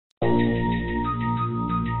Hello,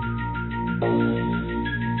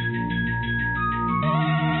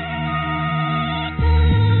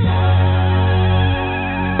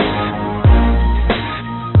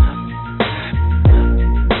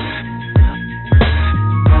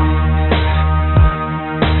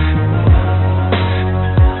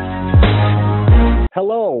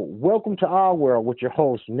 welcome to Our World with your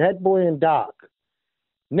hosts, Netboy and Doc.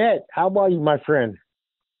 Net, how about you, my friend?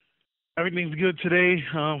 Everything's good today.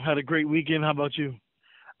 Had a great weekend. How about you?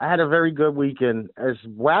 I had a very good weekend. It's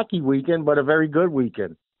wacky weekend, but a very good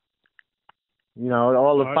weekend. You know, all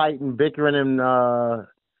All the right. fighting, bickering, and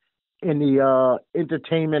in the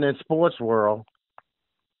entertainment and sports world.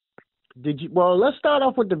 Did you? Well, let's start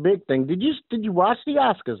off with the big thing. Did you watch the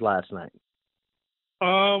Oscars last night?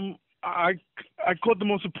 I caught the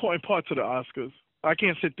most important parts of the Oscars. I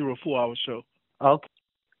can't sit through a 4 hour show. Okay.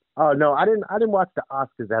 Oh no, I didn't. I didn't watch the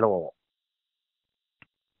Oscars at all.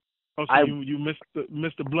 Oh, so I you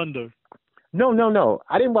missed the blunder. no.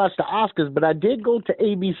 I didn't watch the Oscars, but I did go to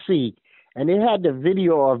ABC, and they had the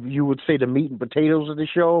video of, you would say, the meat and potatoes of the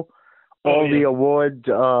show, Oh all the yeah, award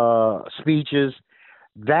speeches.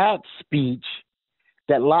 That speech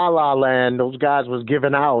that La La Land, those guys was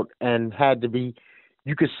giving out and had to be,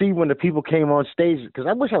 you could see when the people came on stage, because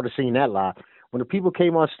I wish I would have seen that live. When the people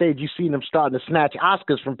came on stage, you seen them starting to snatch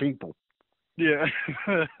Oscars from people. yeah.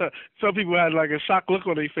 Some people had like a shocked look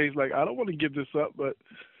on their face, like I don't want to give this up, but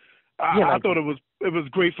Yeah, I like, thought it was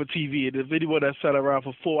great for TV. And the video that sat around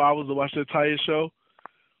for 4 hours to watch the entire show,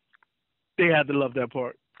 they had to love that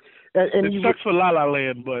part. and It sucks for La La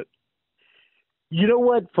Land, but you know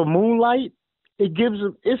what? For Moonlight,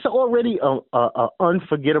 it's already a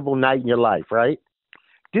unforgettable night in your life, right?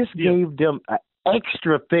 This yeah, gave them an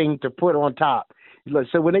extra thing to put on top. Like,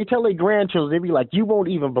 so when they tell their grandchildren, they be like, "You won't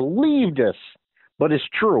even believe this," but it's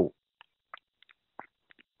true.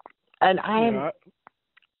 And yeah.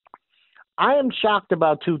 I am shocked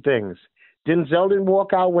about two things. Denzel didn't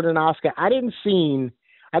walk out with an Oscar. I didn't see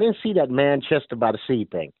that Manchester by the Sea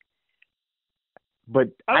thing. But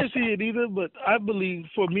I didn't see it either, but I believe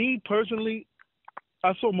for me personally,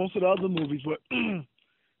 I saw most of the other movies, but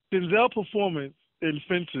Denzel's performance in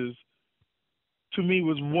Fences to me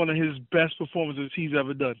was one of his best performances he's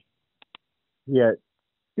ever done. yeah,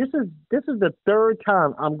 this is the third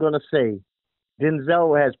time I'm gonna say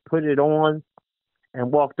Denzel has put it on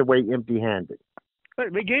and walked away empty-handed.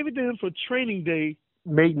 Like, they gave it to him for Training Day,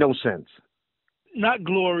 Made no sense. not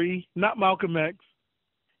Glory, not Malcolm X,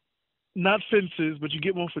 not Fences, but you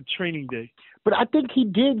get one for Training Day. But I think he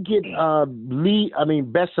did get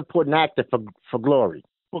best supporting actor for Glory.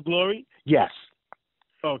 For Glory? Yes.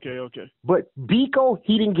 Okay, okay. But Biko,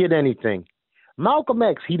 he didn't get anything. Malcolm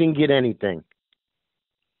X, he didn't get anything.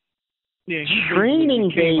 Yeah, he basically Training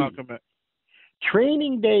became Day, Malcolm X.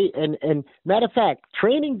 Training Day, and matter of fact,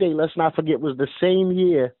 Training Day, let's not forget, was the same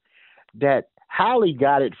year that Halle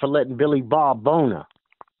got it for letting Billy Bob bone her.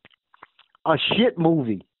 A shit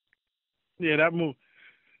movie. Yeah, that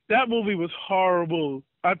movie was horrible.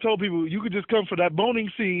 I told people you could just come for that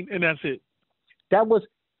boning scene and that's it. That was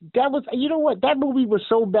you know what? That movie was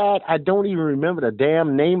so bad I don't even remember the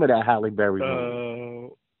damn name of that Halle Berry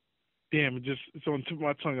movie. Damn, it's on the tip of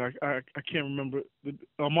my tongue. I can't remember the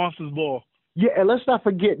Monsters Ball. Yeah, and let's not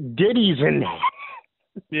forget Diddy's in that.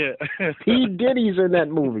 Yeah. P. Diddy's in that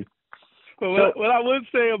movie. But So what I would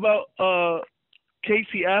say about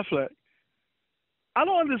Casey Affleck, I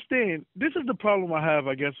don't understand. This is the problem I have,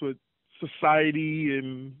 I guess, with society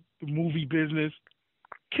and the movie business.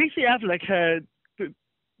 Casey Affleck had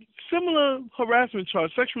similar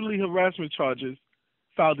sexually harassment charges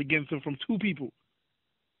filed against him from two people.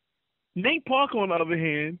 Nate Parker, on the other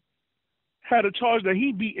hand, had a charge that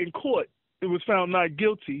he beat in court and was found not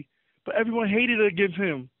guilty, but everyone hated it against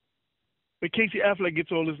him. But Casey Affleck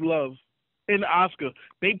gets all this love in the Oscar.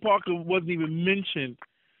 Nate Parker wasn't even mentioned.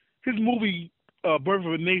 His movie, Birth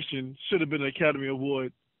of a Nation, should have been an Academy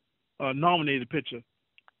Award nominated picture.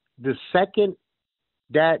 the second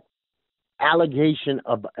that allegation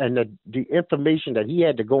of and the information that he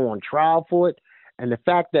had to go on trial for it, and the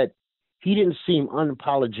fact that he didn't seem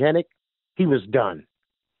unapologetic, he was done.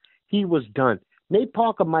 He was done. Nate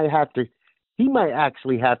Parker he might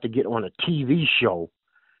actually have to get on a TV show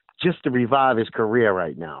just to revive his career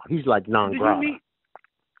right now. He's like non grata.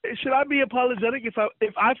 Should I be apologetic if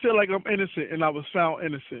I feel like I'm innocent and I was found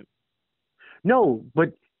innocent? No,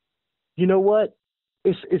 but you know what?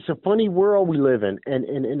 It's a funny world we live in, and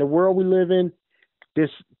in the world we live in, this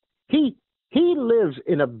he lives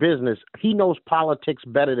in a business. He knows politics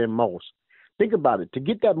better than most. Think about it. To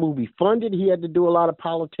get that movie funded, he had to do a lot of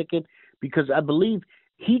politicking because I believe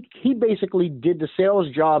he basically did the sales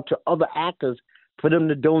job to other actors for them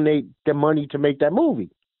to donate their money to make that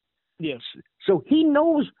movie. Yes. So he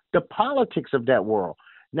knows the politics of that world.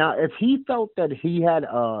 Now, if he felt that he had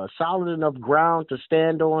solid enough ground to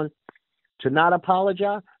stand on to not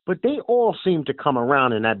apologize, but they all seem to come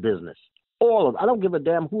around in that business. All of them. I don't give a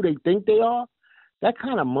damn who they think they are. That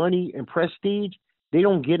kind of money and prestige, they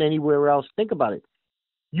don't get anywhere else. Think about it.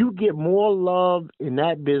 You get more love in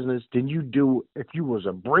that business than you do if you was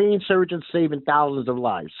a brain surgeon saving thousands of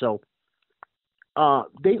lives. So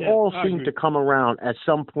they all seem to come around at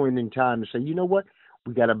some point in time and say, you know what,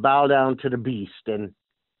 we got to bow down to the beast, and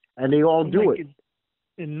they all do it.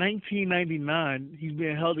 In 1999, he's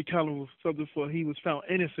being held accountable for something for he was found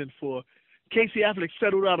innocent for. Casey Affleck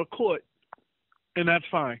settled out of court, and that's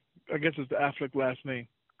fine. I guess it's the Affleck last name.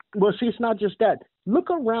 Well, see, it's not just that.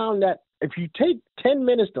 Look around that. If you take 10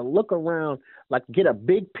 minutes to look around, like get a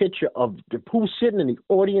big picture of who's sitting in the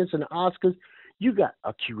audience in the Oscars, you got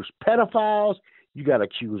accused pedophiles, you got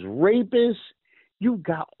accused rapists, you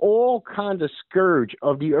got all kinds of scourge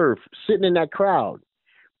of the earth sitting in that crowd.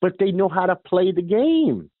 But they know how to play the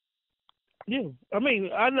game. Yeah. I mean,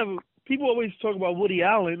 people always talk about Woody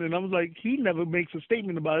Allen, and I was like, he never makes a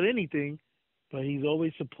statement about anything, but he's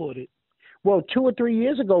always supported. Well, 2 or 3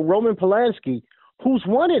 years ago, Roman Polanski, who's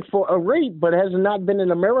wanted for a rape but has not been in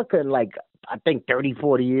America in like, I think 30,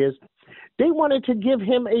 40 years, they wanted to give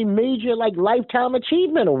him a major like lifetime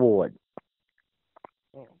achievement award.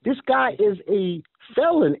 This guy is a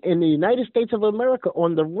felon in the United States of America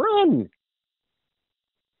on the run.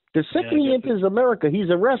 The second he enters America, he's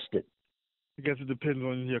arrested. I guess it depends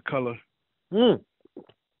on your color. Well,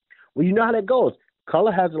 you know how that goes.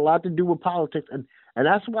 Color has a lot to do with politics, and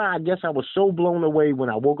that's why I guess I was so blown away when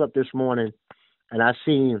I woke up this morning and I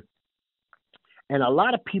seen, and a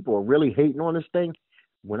lot of people are really hating on this thing.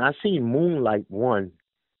 When I seen Moonlight won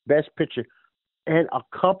Best Picture and a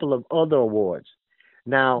couple of other awards.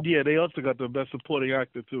 Now, yeah, they also got the Best Supporting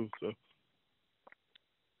Actor too. So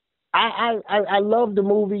I love the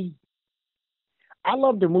movie. I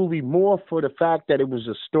love the movie more for the fact that it was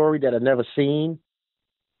a story that I'd never seen,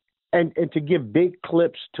 and to give big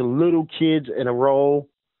clips to little kids in a role,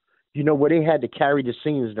 you know, where they had to carry the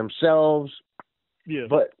scenes themselves. Yeah.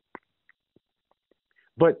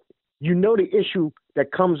 But you know the issue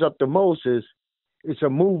that comes up the most is it's a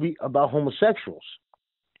movie about homosexuals.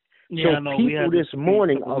 Yeah, so people this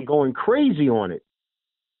morning are going crazy on it.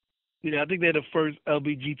 Yeah, I think they're the first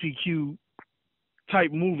LGBTQ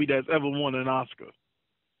type movie that's ever won an Oscar.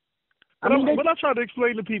 But I try to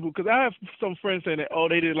explain to people, because I have some friends saying that,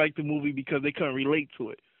 they didn't like the movie because they couldn't relate to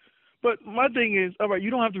it. But my thing is, all right, you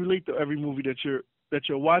don't have to relate to every movie that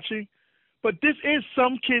you're watching, but this is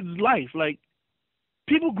some kid's life. Like,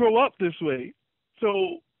 people grow up this way.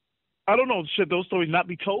 So, I don't know, should those stories not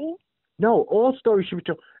be told? No, all stories should be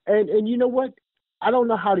told. And you know what? I don't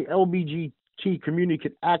know how the LGBT community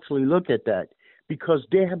could actually look at that, because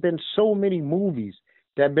there have been so many movies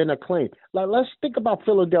that have been acclaimed. Like, let's think about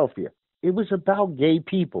Philadelphia. It was about gay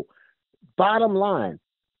people. Bottom line,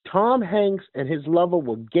 Tom Hanks and his lover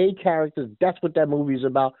were gay characters. That's what that movie is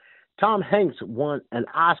about. Tom Hanks won an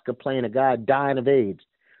Oscar playing a guy dying of AIDS.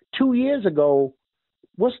 2 years ago,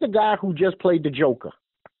 what's the guy who just played the Joker?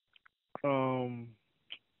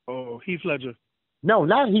 Heath Ledger. No,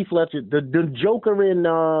 not Heath Ledger. The Joker in...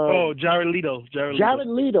 Jared Leto. Jared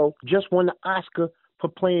Leto just won the Oscar for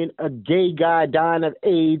playing a gay guy dying of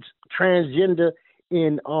AIDS, transgender,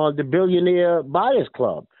 in the Billionaire Buyers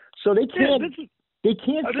Club. So they can't say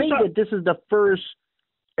that this is the first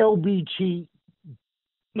LBG.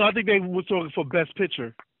 No, I think they were talking for Best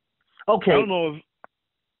Picture. Okay. I don't know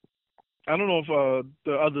if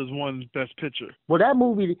the others won Best Picture. Well, that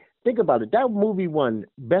movie, think about it. That movie won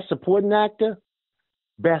Best Supporting Actor,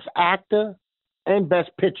 Best Actor, and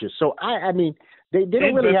Best Picture. So I mean, they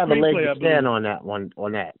don't really have a leg to stand on that one.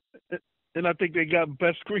 On that. And I think they got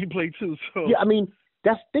Best Screenplay too. So yeah, I mean,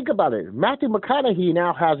 think about it. Matthew McConaughey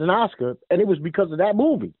now has an Oscar, and it was because of that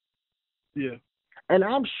movie. Yeah. And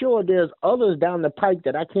I'm sure there's others down the pike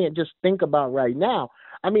that I can't just think about right now.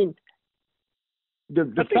 I mean, I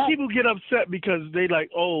think people get upset because they like,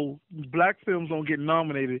 black films don't get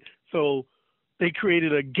nominated, so they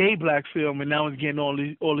created a gay black film, and now it's getting all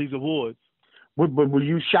these awards. But were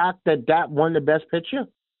you shocked that won the Best Picture?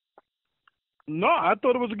 No, I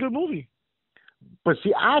thought it was a good movie. But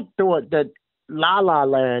see, I thought that La La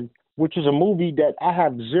Land, which is a movie that I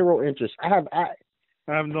have zero interest. I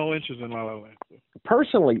have no interest in La La Land.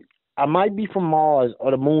 Personally, I might be from Mars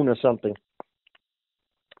or the moon or something,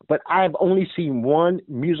 but I've only seen one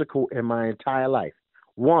musical in my entire life.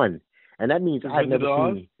 One. And that means I've Wizard never of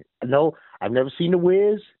Oz? seen. No, I've never seen The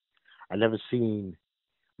Wiz. I never seen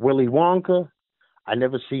Willy Wonka. I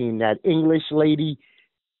never seen that English lady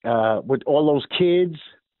with all those kids.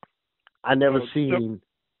 I never seen.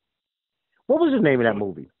 What was the name of that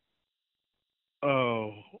movie?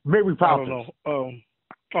 Oh, Mary I Poppins. don't know.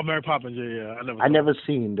 Oh, Mary Poppins. Yeah. I never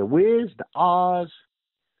seen The Wiz, The Oz.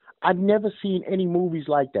 I've never seen any movies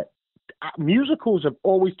like that. Musicals have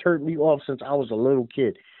always turned me off since I was a little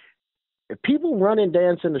kid. If people run and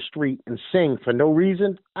dance in the street and sing for no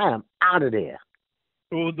reason, I am out of there.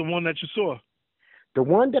 What was the one that you saw? The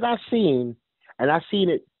one that I seen, and I seen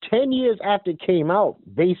it 10 years after it came out,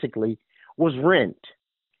 basically, was Rent.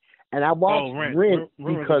 And I watched Rent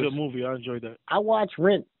was because a good movie. I enjoyed that. I watched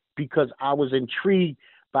Rent because I was intrigued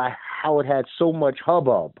by how it had so much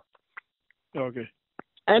hubbub. Okay.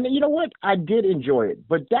 And you know what? I did enjoy it,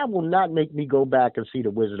 but that will not make me go back and see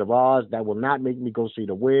The Wizard of Oz. That will not make me go see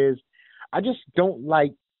The Wiz. I just don't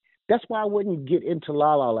like. That's why I wouldn't get into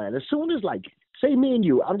La La Land. As soon as, like, say me and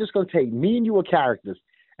you, I'm just going to take me and you are characters,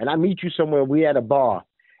 and I meet you somewhere, we at a bar,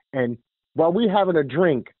 and while we having a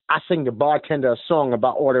drink, I sing the bartender a song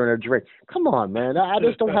about ordering a drink. Come on, man. I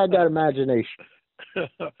just don't have that imagination.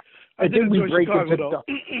 And then we break into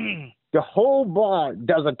the whole bar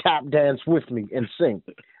does a tap dance with me and sing.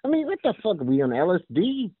 I mean, what the fuck? Are we on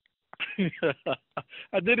LSD?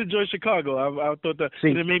 I did enjoy Chicago. I thought that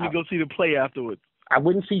it made me go see the play afterwards. I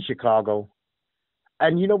wouldn't see Chicago.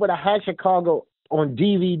 And you know what? I had Chicago on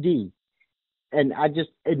DVD, and I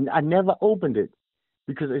never opened it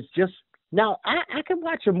because it's just. Now, I can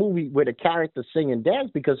watch a movie where the characters sing and dance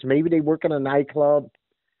because maybe they work in a nightclub.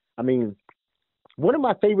 I mean, one of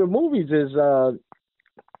my favorite movies is The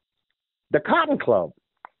Cotton Club.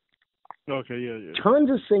 Okay, yeah. Tons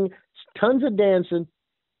of singing, tons of dancing.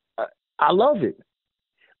 I love it.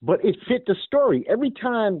 But it fit the story. Every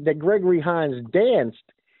time that Gregory Hines danced,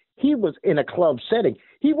 he was in a club setting.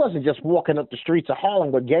 He wasn't just walking up the streets of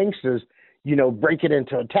Harlem with gangsters, breaking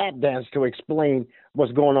into a tap dance to explain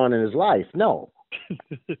what's going on in his life. No.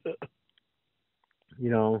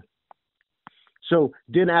 So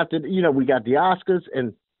then after, we got the Oscars,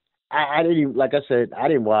 and I didn't even, like I said, I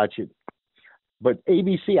didn't watch it. But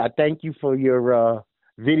ABC, I thank you for your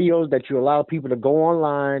videos that you allow people to go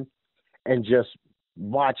online and just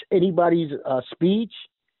watch anybody's speech.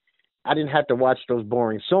 I didn't have to watch those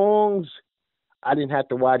boring songs. I didn't have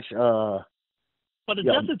to watch... But the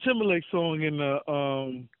Justin Timberlake song in the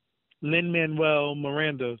Lin-Manuel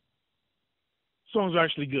Miranda songs are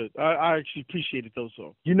actually good. I actually appreciated those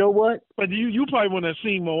songs. You know what? But you probably want to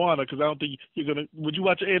see Moana because I don't think you're going to... Would you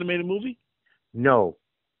watch an animated movie? No.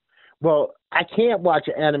 Well, I can't watch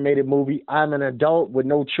an animated movie. I'm an adult with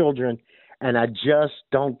no children, and I just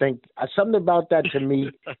don't think... Something about that to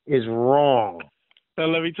me is wrong. Now,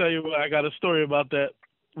 let me tell you, I got a story about that.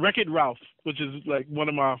 Wreck-It Ralph, which is like one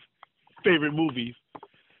of my favorite movies.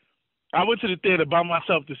 I went to the theater by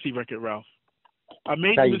myself to see Wreck-It Ralph. I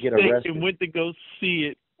made the mistake and went to go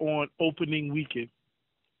see it on opening weekend.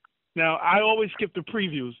 Now, I always skip the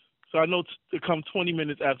previews, so I know to come 20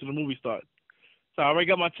 minutes after the movie starts. So I already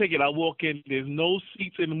got my ticket. I walk in. There's no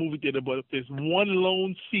seats in the movie theater, but there's one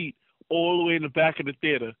lone seat all the way in the back of the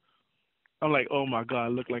theater. I'm like, oh, my God, I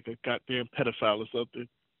look like a goddamn pedophile or something.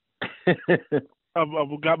 I've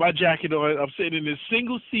got my jacket on. I'm sitting in this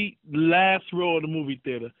single seat, last row of the movie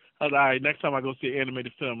theater. I was like, all right, next time I go see an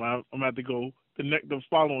animated film, I'm going to have to go the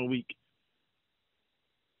following week.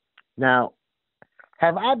 Now, I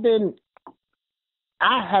have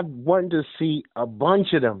wanted to see a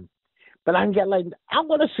bunch of them, but I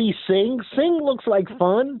want to see Sing. Sing looks like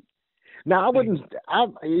fun. Now,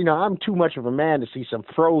 I'm too much of a man to see some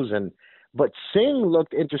Frozen, but Sing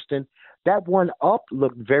looked interesting. That one, Up,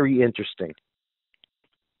 looked very interesting.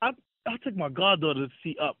 I took my goddaughter to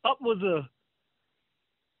see Up. Up was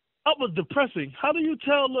depressing. How do you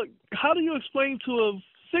explain to a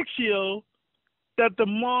 6-year-old that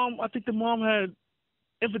I think the mom had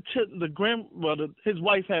his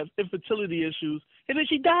wife had infertility issues, and then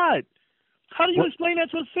she died. How do you explain that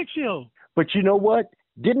to a 6-year-old? But you know what?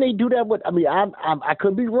 Didn't they do that with? I mean, I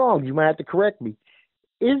could be wrong. You might have to correct me.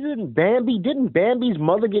 Didn't Bambi's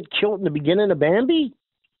mother get killed in the beginning of Bambi?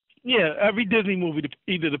 Yeah, every Disney movie,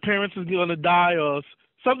 either the parents is going to die or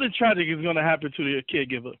something tragic is going to happen to the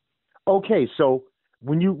caregiver. Okay, so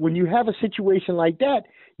when you have a situation like that,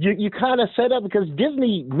 you kind of set up because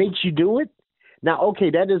Disney makes you do it. Now,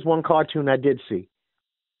 okay, that is one cartoon I did see.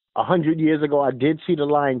 100 years ago, I did see The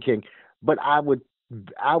Lion King, but I would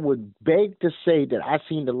beg to say that I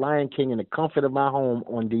seen The Lion King in the comfort of my home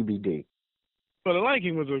on DVD. But The Lion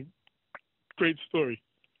King was a great story.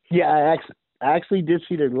 Yeah, I actually did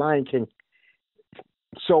see the Lion King.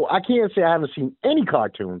 So I can't say I haven't seen any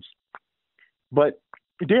cartoons, but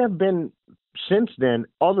there have been since then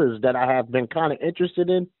others that I have been kind of interested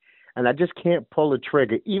in, and I just can't pull a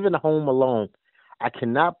trigger. Even Home Alone, I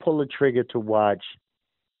cannot pull a trigger to watch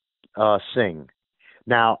Sing.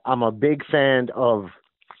 Now, I'm a big fan of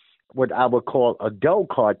what I would call adult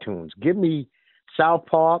cartoons. Give me South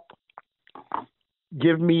Park,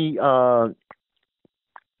 give me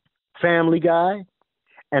Family Guy,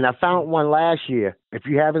 and I found one last year. If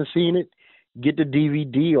you haven't seen it, get the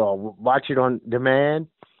DVD or watch it on demand.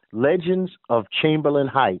 Legends of Chamberlain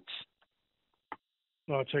Heights.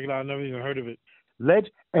 Oh, check it out. I never even heard of it.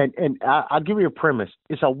 I'll give you a premise.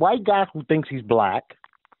 It's a white guy who thinks he's black,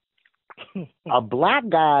 a black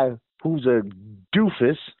guy who's a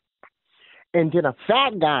doofus, and then a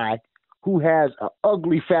fat guy who has an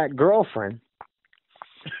ugly fat girlfriend.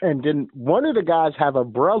 And then one of the guys have a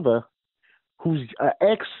brother who's an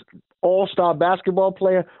ex-all-star basketball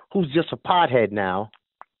player who's just a pothead now.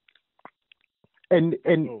 And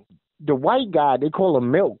the white guy, they call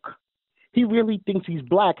him Milk. He really thinks he's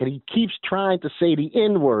black, and he keeps trying to say the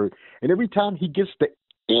N-word. And every time he gets the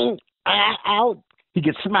N out, he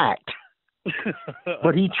gets smacked.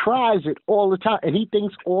 But he tries it all the time, and he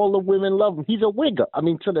thinks all the women love him. He's a wigger. I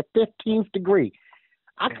mean, to the 15th degree.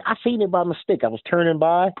 I seen it by mistake. I was turning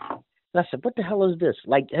by, and I said, what the hell is this?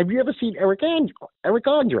 Like, have you ever seen Eric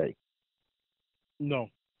Andre? No.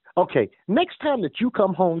 Okay, next time that you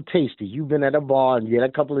come home tasty, you've been at a bar and you had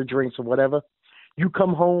a couple of drinks or whatever, you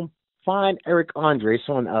come home, find Eric Andre. It's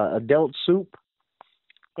on Adult Soup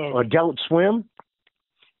or Adult Swim.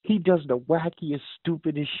 He does the wackiest,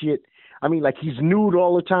 stupidest shit. I mean, like, he's nude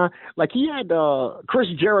all the time. Like, he had Chris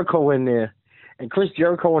Jericho in there, and Chris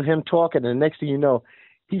Jericho and him talking, and the next thing you know,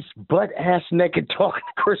 he's butt-ass naked talking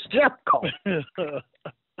to Chris Jericho.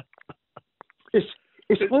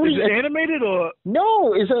 Is it animated or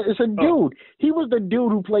no? It's a dude. He was the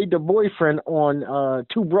dude who played the boyfriend on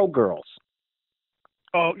Two Broke Girls.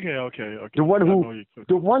 Oh, okay. The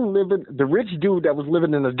rich dude that was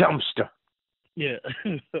living in a dumpster. Yeah.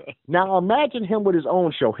 Now imagine him with his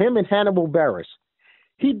own show. Him and Hannibal Buress.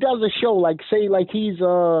 He does a show like he's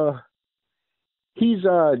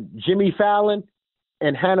Jimmy Fallon,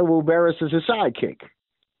 and Hannibal Buress is his sidekick.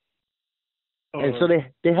 And so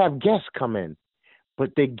they have guests come in.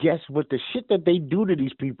 But they guess what the shit that they do to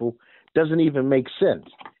these people doesn't even make sense.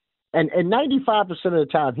 And 95% of the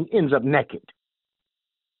time, he ends up naked.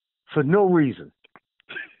 For no reason.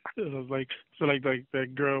 like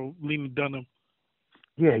that girl, Lena Dunham.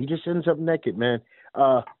 Yeah, he just ends up naked, man.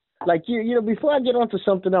 Before I get on to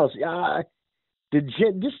something else,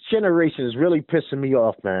 this generation is really pissing me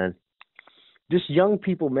off, man. This young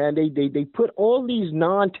people, man, they put all these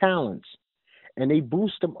non-talents and they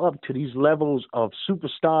boost them up to these levels of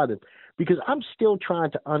superstardom, because I'm still trying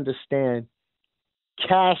to understand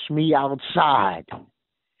Cash Me Outside.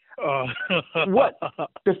 What?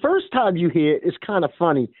 The first time you hear it, it's kind of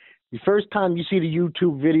funny. The first time you see the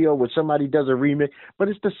YouTube video where somebody does a remix, but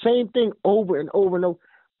it's the same thing over and over and over.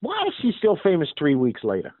 Why is she still famous 3 weeks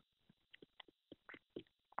later?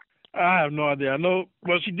 I have no idea. I know,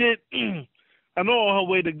 well, she did. I know on her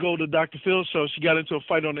way to go to Dr. Phil's show, she got into a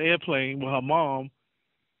fight on the airplane with her mom.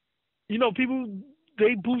 You know, people,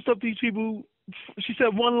 they boost up these people. She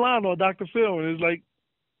said one line on Dr. Phil, and it's like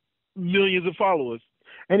millions of followers.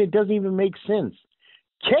 And it doesn't even make sense.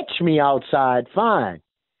 Catch me outside, fine.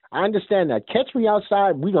 I understand that. Catch me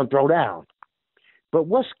outside, we're going to throw down. But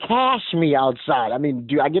what's cash me outside? I mean,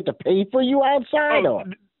 do I get to pay for you outside? Or?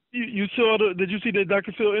 You saw did you see the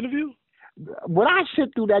Dr. Phil interview? When I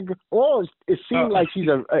sit through that, it seemed like she's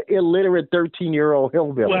an illiterate 13-year-old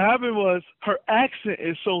hillbilly. What happened was her accent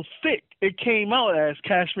is so thick, it came out as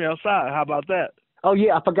 "Cash Me Outside." How about that? Oh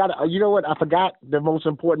yeah, I forgot. You know what? I forgot the most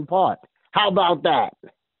important part. How about that?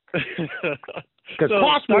 Because so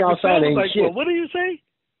 "Cash Me Outside" ain't shit. Well, what do you say?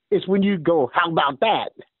 It's when you go, "How about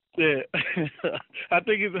that?" Yeah, I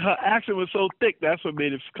think her accent was so thick that's what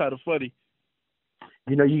made it kind of funny.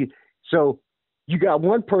 You know, you got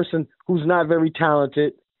one person who's not very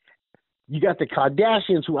talented. You got the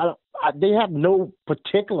Kardashians who they have no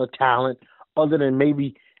particular talent other than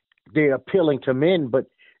maybe they're appealing to men, but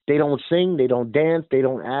they don't sing, they don't dance, they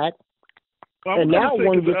don't act. Well, and now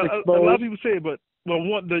one gets exposed. A lot of people say, but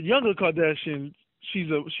the younger Kardashian, she's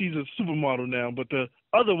a supermodel now, but the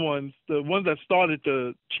other ones, the ones that started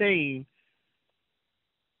the chain,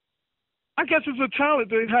 I guess it's a talent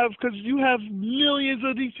they have because you have millions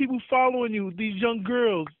of these people following you, these young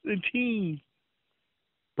girls and teens.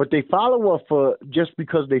 But they follow her for just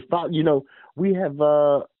because they follow. You know, we have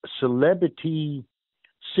celebrity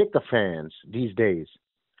sycophants these days.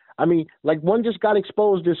 I mean, like one just got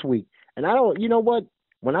exposed this week. And I don't, you know what?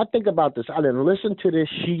 When I think about this, I done listened to this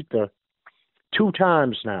Shether 2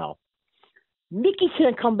 times now. Nikki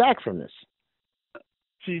can't come back from this.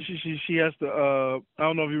 She has to. I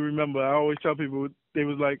don't know if you remember. I always tell people they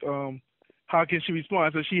was like, how can she respond?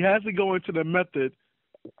 I said she has to go into the method.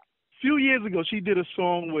 A few years ago, she did a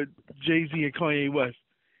song with Jay-Z and Kanye West,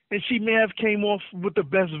 and she may have came off with the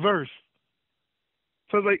best verse.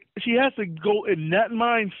 So like she has to go in that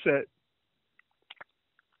mindset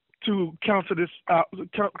to counter this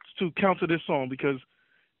song, because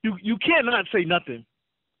you cannot say nothing.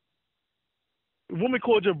 A woman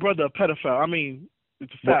called your brother a pedophile. I mean,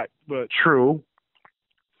 it's a fact, but true.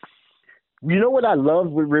 You know what I loved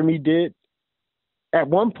what Remy did? At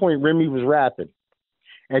one point, Remy was rapping,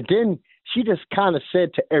 and then she just kind of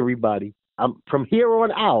said to everybody, from here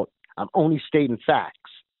on out, I'm only stating facts."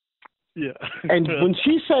 Yeah. And when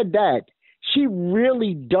she said that, she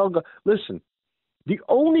really dug. Listen, the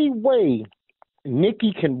only way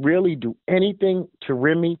Nikki can really do anything to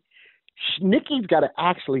Remy, Nikki's got to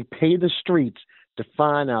actually pay the streets to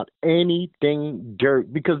find out anything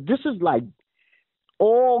dirt, because this is like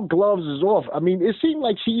all gloves is off. I mean, it seemed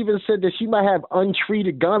like she even said that she might have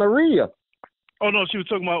untreated gonorrhea. Oh no, she was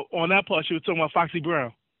talking about, on that part, she was talking about Foxy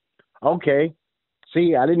Brown. Okay.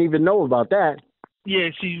 See, I didn't even know about that. Yeah,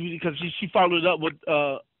 because she followed up with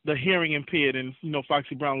the hearing impaired, and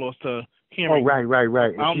Foxy Brown lost her hearing. Oh, right.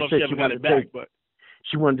 I don't know if she ever got it back, but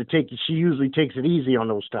she wanted to take it. She usually takes it easy on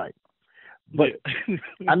those type. But yeah.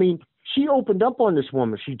 I mean, she opened up on this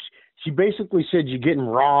woman. She basically said you're getting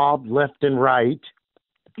robbed left and right.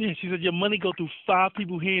 Yeah, she said your money go through 5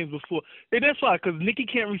 people's hands before. And that's why, because Nikki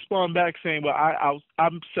can't respond back saying, well,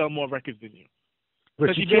 I'm selling more records than you.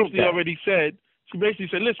 Because she basically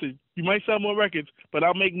said, listen, you might sell more records, but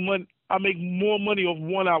I'll make more money off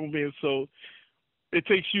one album being sold. It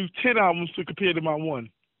takes you 10 albums to compare to my one.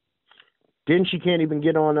 Then she can't even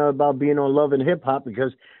get on about being on Love and Hip Hop,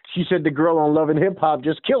 because she said the girl on Love and Hip Hop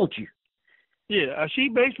just killed you. Yeah, she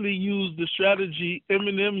basically used the strategy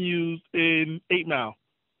Eminem used in 8 Mile.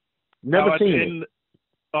 Never seen it.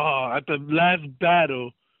 At the last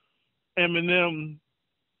battle, Eminem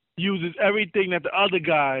uses everything that the other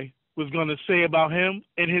guy was going to say about him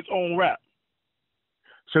in his own rap.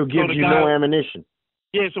 So it gives you no ammunition.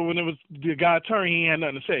 Yeah, so when it was the guy turned, he had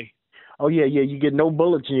nothing to say. Oh, yeah, you get no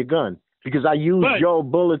bullets in your gun, because I used your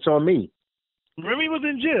bullets on me. Remy was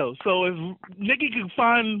in jail, so if Nikki could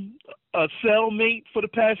find a cellmate for the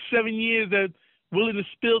past 7 years that's willing to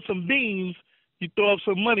spill some beans, you throw up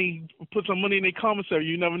some money, put some money in their commissary,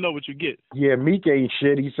 you never know what you get. Yeah, Meek ain't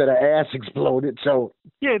shit. He said her ass exploded, so.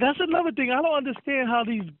 Yeah, that's another thing. I don't understand how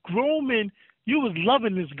these grown men, you was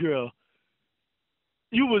loving this girl.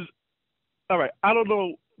 You was, all right, I don't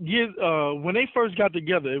know, when they first got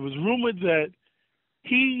together, it was rumored that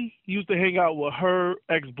he used to hang out with her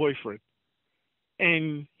ex-boyfriend.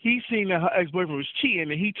 And he seen that her ex-boyfriend was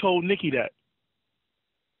cheating, and he told Nikki that.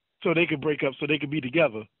 So they could break up, so they could be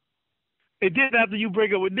together. And then after you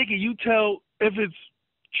break up with Nikki, you tell, if it's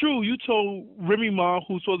true, you told Remy Ma,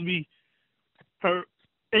 who's supposed to be her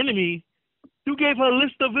enemy, you gave her a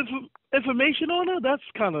list of information on her? That's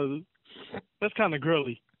kind of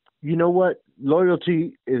girly. You know what?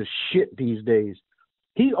 Loyalty is shit these days.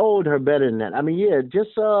 He owed her better than that. I mean, yeah,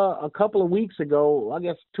 just a couple of weeks ago, I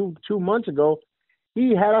guess 2 months ago,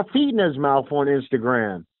 he had her feet in his mouth on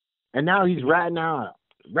Instagram. And now he's ratting on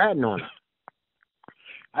her.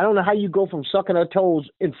 I don't know how you go from sucking her toes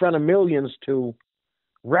in front of millions to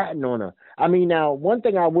ratting on her. I mean, now, one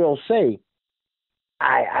thing I will say,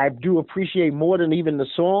 I do appreciate more than even the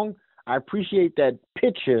song. I appreciate that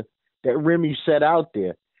picture that Remy set out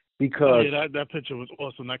there, because that picture was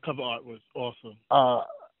awesome. That cover art was awesome.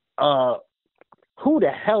 Who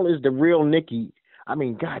the hell is the real Nikki? I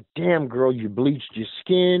mean, goddamn, girl, you bleached your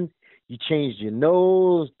skin, you changed your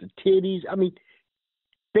nose, the titties. I mean,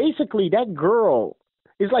 basically, that girl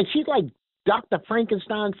is like, she's like Dr.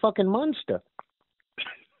 Frankenstein fucking monster.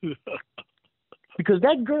 Because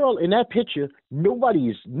that girl in that picture,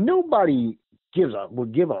 nobody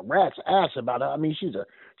would give a rat's ass about her. I mean,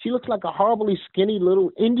 she looks like a horribly skinny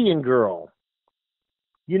little Indian girl,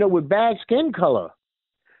 with bad skin color.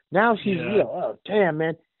 Now she's, oh damn,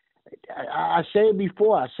 man. I say it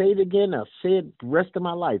before, I say it again, I'll say it the rest of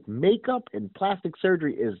my life. Makeup and plastic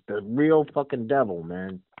surgery is the real fucking devil,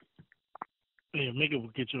 man. Yeah, makeup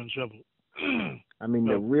will get you in trouble. I mean,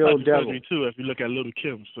 the real devil. Surgery too, if you look at Little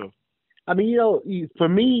Kim. So, I mean, for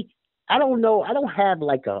me, I don't know. I don't have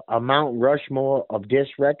like a Mount Rushmore of diss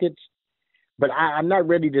records, but I'm not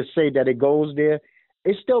ready to say that it goes there.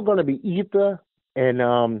 It's still going to be Ether,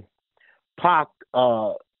 and Pac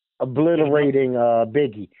obliterating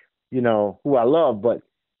Biggie, who I love, but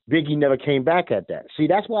Biggie never came back at that. See,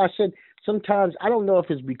 that's why I said sometimes I don't know if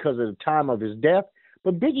it's because of the time of his death,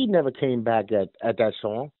 but Biggie never came back at that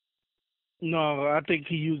song. No, I think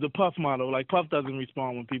he used the Puff model. Like Puff doesn't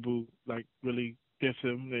respond when people like really diss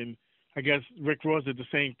him, and I guess Rick Ross did the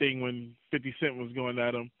same thing when 50 Cent was going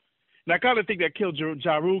at him. And I kind of think that killed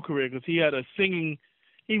Ja Rule's career because he had a singing,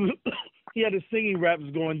 he was he had his singing raps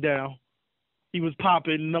going down. He was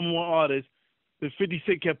popping, number one artist. Then 50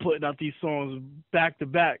 Cent kept putting out these songs back to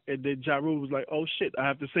back, and then Ja Rule was like, "Oh shit, I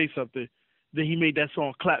have to say something." Then he made that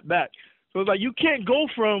song clap back. So it's like you can't go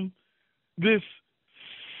from this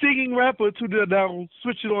singing rapper to the now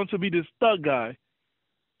switch it on to be this thug guy.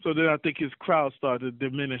 So then I think his crowd started to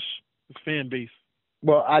diminish, his fan base.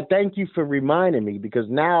 Well, I thank you for reminding me because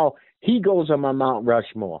now he goes on my Mount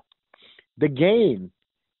Rushmore. The Game,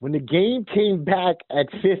 when the Game came back at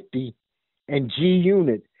 50 and G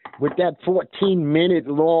Unit with that 14-minute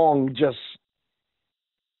long just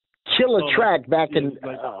killer track back in,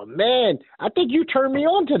 oh man, I think you turned me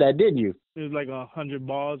on to that, didn't you? It was like 100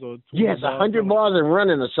 bars or 200 yes, 100 bars and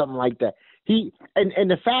running or something like that. And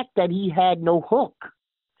the fact that he had no hook,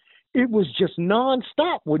 it was just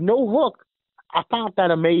nonstop with no hook. I found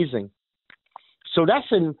that amazing. So that's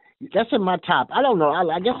in my top. I don't know.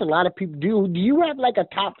 I guess a lot of people do. Do you have like a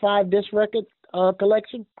top 5 disc record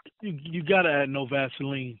collection? You gotta add No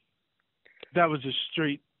Vaseline. That was just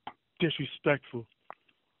straight disrespectful.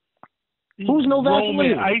 Who's No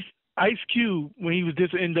Vaseline? Ice Cube when he was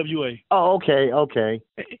dissing NWA. Oh, okay.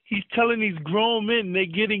 He's telling these grown men they're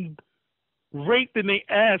getting raped in their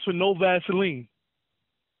ass with no Vaseline.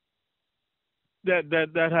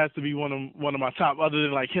 That has to be one of my top, other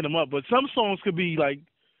than like Hit 'Em Up. But some songs could be like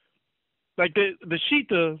the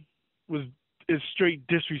Shether is straight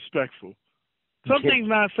disrespectful. Some things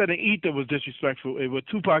Nas said in Ether was disrespectful. And what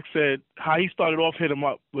Tupac said, how he started off Hit 'Em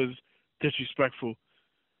Up was disrespectful.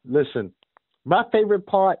 Listen, my favorite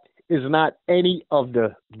part is not any of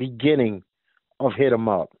the beginning of Hit 'Em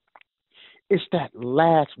Up. It's that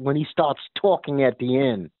last when he starts talking at the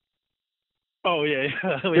end. Oh yeah,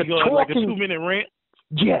 he goes like a 2-minute rant.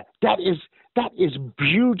 Yeah, that is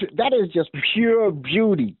beauty. That is just pure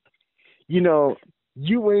beauty. You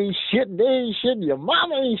ain't shit, they ain't shit, your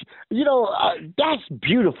mama ain't. That's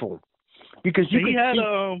beautiful because you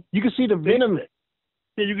can see the venom.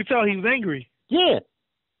 Yeah, you can tell he was angry. Yeah,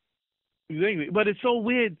 he was angry. But it's so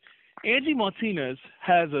weird. Angie Martinez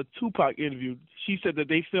has a Tupac interview. She said that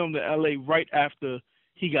they filmed in L.A. right after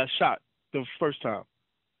he got shot the first time.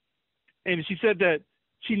 And she said that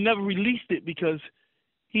she never released it because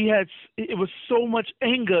it was so much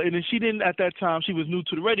anger. And then she didn't, at that time, she was new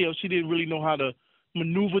to the radio. She didn't really know how to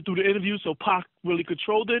maneuver through the interview. So Pac really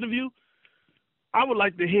controlled the interview. I would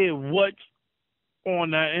like to hear what's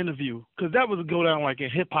on that interview because that would go down like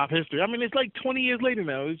in hip hop history. I mean, it's like 20 years later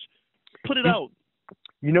now. Put it out.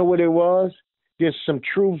 You know what it was? There's some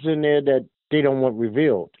truths in there that they don't want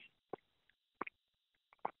revealed.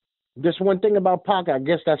 Just one thing about Pac, I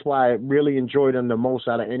guess that's why I really enjoyed him the most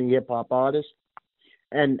out of any hip-hop artist.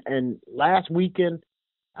 And last weekend,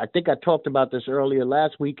 I think I talked about this earlier,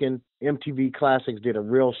 last weekend, MTV Classics did a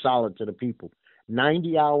real solid to the people.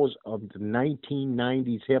 90 hours of the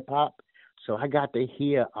 1990s hip-hop. So I got to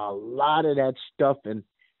hear a lot of that stuff, and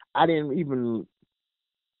I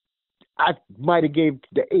might have gave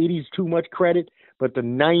the 80s too much credit, but the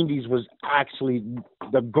 90s was actually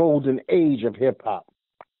the golden age of hip-hop.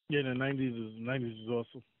 Yeah, the 90s is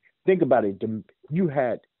awesome. Think about it. You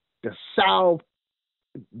had the South,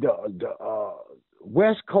 the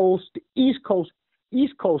West Coast, the East Coast.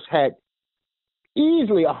 East Coast had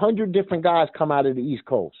easily 100 different guys come out of the East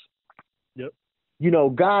Coast. Yep.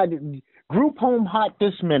 Group Home hot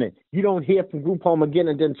this minute. You don't hear from Group Home again,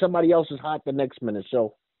 and then somebody else is hot the next minute.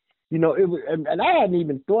 So, it was, and I hadn't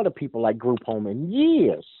even thought of people like Group Home in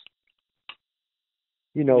years.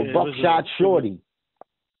 Buckshot Shorty.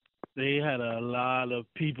 They had a lot of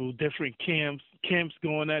people, different camps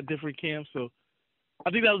going at different camps. So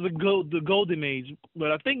I think that was the golden age.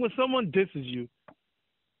 But I think when someone disses you,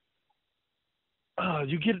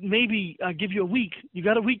 you get maybe I give you a week. You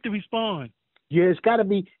got a week to respond. Yeah, it's got to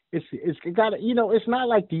be. It's got to. It's not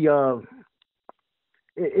like the.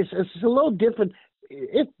 It's a little different.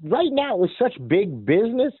 Right now it's such big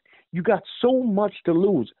business. You got so much to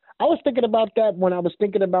lose. I was thinking about that when I was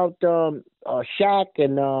thinking about Shaq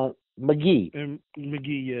and McGee. And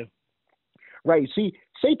McGee, yeah. Right. See,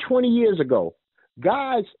 say 20 years ago,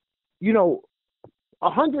 guys,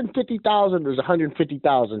 150,000 is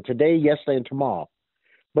 150,000 today, yesterday, and tomorrow.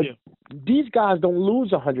 But these guys don't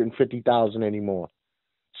lose 150,000 anymore.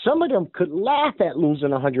 Some of them could laugh at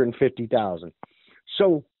losing 150,000.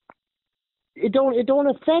 So it don't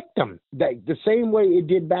affect them the same way it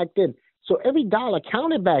did back then. So every dollar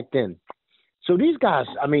counted back then. So these guys,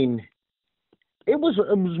 I mean, it was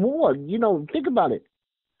war. You know, think about it.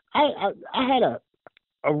 I had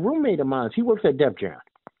a roommate of mine. He works at Def Jam.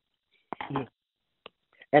 Yeah.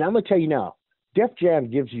 And I'm gonna tell you now, Def Jam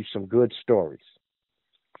gives you some good stories.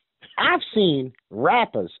 I've seen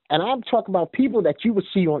rappers, and I'm talking about people that you would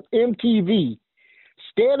see on MTV,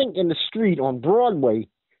 standing in the street on Broadway,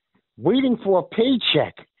 waiting for a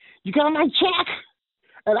paycheck. You got my check?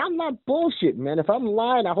 And I'm not bullshit, man. If I'm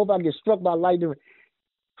lying, I hope I get struck by lightning.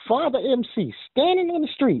 Father MC, standing on the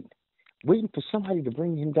street, waiting for somebody to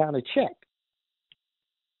bring him down a check.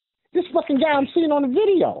 This fucking guy I'm seeing on the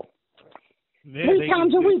video. Yeah, 3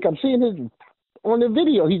 times a week I'm seeing his on the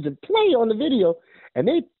video. He's a play on the video. And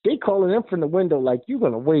they calling him from the window like, you're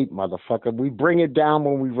going to wait, motherfucker. We bring it down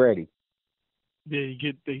when we're ready. Yeah,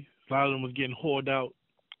 a lot of them was getting hoarded out.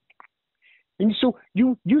 And so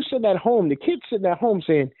you sit at home, the kids sitting at home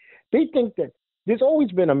saying, they think that there's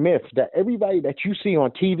always been a myth that everybody that you see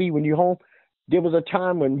on TV when you're home, there was a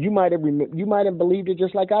time when you might have believed it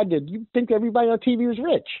just like I did. You think everybody on TV was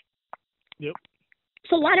rich. Yep.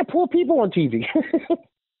 It's a lot of poor people on TV.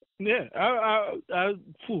 Yeah,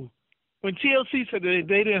 when TLC said that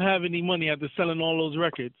they didn't have any money after selling all those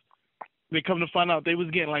records, they come to find out they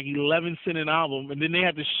was getting like 11 cents an album, and then they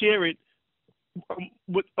had to share it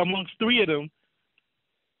amongst 3 of them.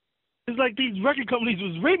 It's like these record companies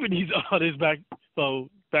was raping these artists back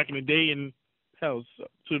in the day, and hell,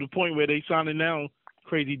 to the point where they signing now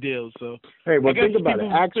crazy deals. So hey, well, think about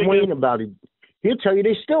it. Ask Wayne about it. He'll tell you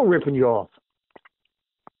they still ripping you off.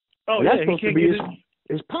 Oh, and yeah, that's supposed to be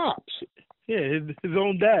his pops. Yeah, his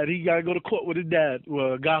own dad. He got to go to court with his dad.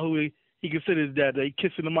 Well, a guy who he considers his dad. They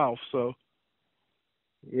kiss in the mouth. So.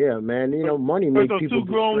 Yeah, man. You know, money makes people.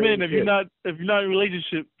 2 grown men, if you're not in a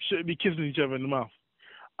relationship, shouldn't be kissing each other in the mouth.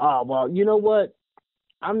 Well, you know what?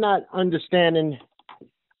 I'm not understanding him.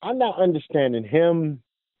 I'm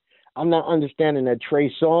not understanding that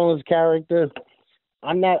Trey Songz character.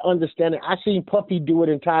 I'm not understanding. I seen Puffy do it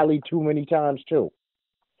entirely too many times too.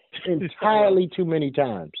 Entirely too many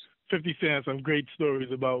times. 50 Cent has some great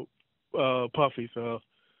stories about Puffy. So.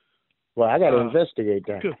 Well, I got to investigate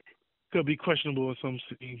that. Could be questionable in some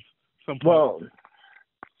scenes. Well,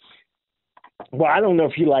 I don't know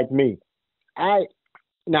if you like me. I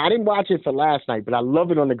didn't watch it for last night, but I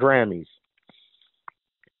love it on the Grammys.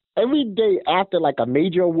 Every day after like a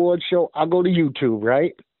major award show, I go to YouTube,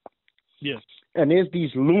 right? Yes. And there's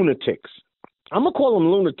these lunatics. I'm going to call them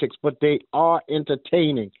lunatics, but they are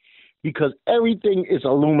entertaining because everything is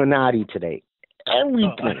Illuminati today.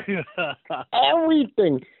 Everything.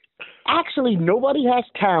 Everything. Actually, nobody has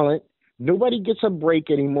talent. Nobody gets a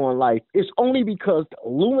break anymore in life. It's only because the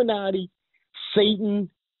Illuminati, Satan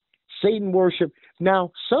worship.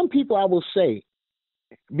 Now, some people I will say,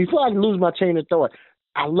 before I lose my chain of thought,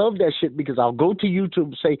 I love that shit because I'll go to YouTube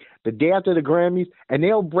and say the day after the Grammys, and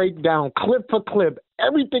they'll break down clip for clip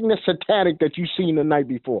everything that's satanic that you've seen the night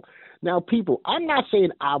before. Now, people, I'm not saying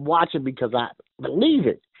I watch it because I believe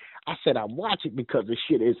it. I said I watch it because the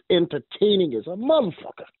shit is entertaining as a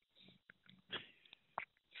motherfucker.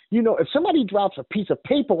 You know, if somebody drops a piece of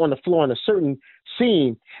paper on the floor in a certain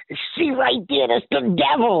scene, see right there, that's the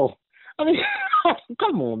devil. I mean,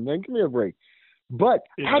 come on, man, give me a break. But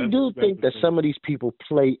yeah, I do think that some of these people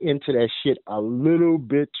play into that shit a little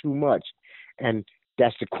bit too much. And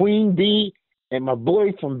that's the Queen Bee and my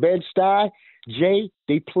boy from Bed-Stuy, Jay,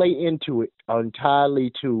 they play into it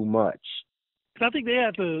entirely too much. I think they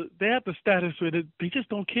have the status where they just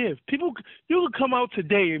don't care. People, you could come out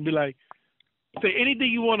today and be like, say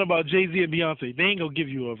anything you want about Jay-Z and Beyonce. They ain't going to give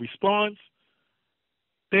you a response.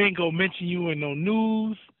 They ain't going to mention you in no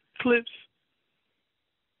news clips.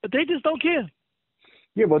 But they just don't care.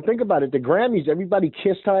 Yeah, well, think about it. The Grammys, everybody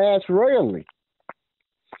kissed her ass royally.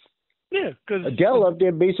 Yeah, because Adele up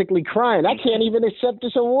there basically crying. I can't even accept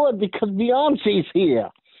this award because Beyonce's here.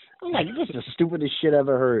 I'm like, this is the stupidest shit I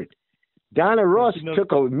ever heard. Donna Ross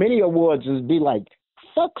took many awards and be like,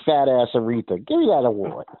 fuck fat ass Aretha. Give me that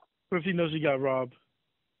award. What if he knows she got robbed?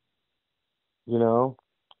 You know?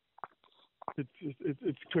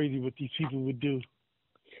 It's crazy what these people would do.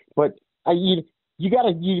 But you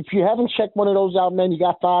gotta, if you haven't checked one of those out, man, you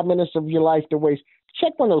got 5 minutes of your life to waste.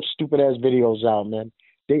 Check one of those stupid ass videos out, man.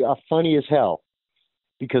 They are funny as hell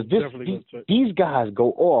because these guys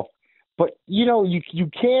go off. But you know, you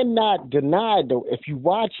cannot deny though if you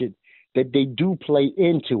watch it that they do play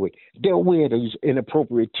into it. They'll wear those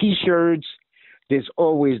inappropriate T-shirts. There's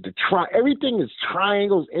always everything is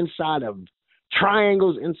triangles inside of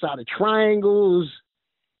triangles,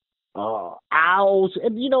 owls.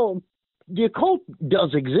 And, the occult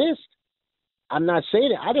does exist. I'm not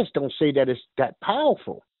saying it. I just don't say that it's that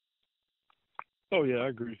powerful. Oh, yeah, I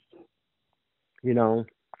agree.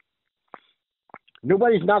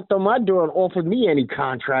 Nobody's knocked on my door and offered me any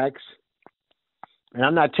contracts. And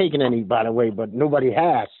I'm not taking any, by the way, but nobody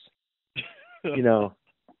has.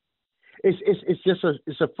 It's just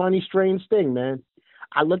a funny, strange thing, man.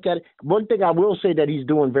 I look at it. One thing I will say that he's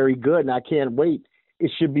doing very good, and I can't wait.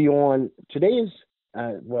 It should be on today's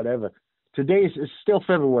whatever. Today's is still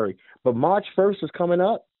February, but March 1st is coming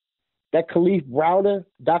up. That Khalif Browder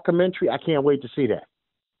documentary, I can't wait to see that.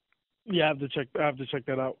 Yeah, I have to check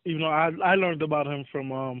that out. Even though I learned about him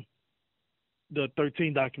from the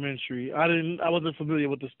 13 documentary. I wasn't familiar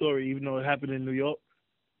with the story, even though it happened in New York.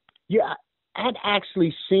 Yeah, I had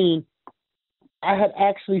actually seen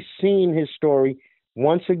his story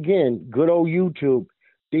once again. Good old YouTube.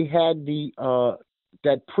 They had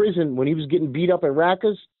that prison when he was getting beat up at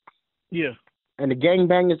Rikers. Yeah. And the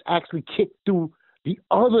gangbangers actually kicked through the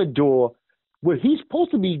other door where he's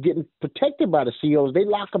supposed to be getting protected by the COs. They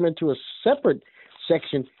lock him into a separate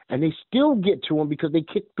section, and they still get to him because they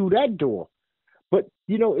kicked through that door. But,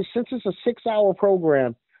 since it's a 6-hour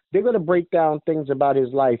program, they're going to break down things about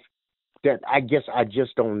his life that I guess I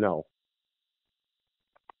just don't know.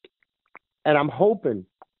 And I'm hoping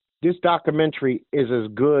this documentary is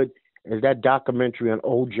as good as that documentary on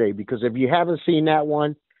OJ, because if you haven't seen that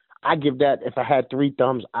one, I give that, if I had 3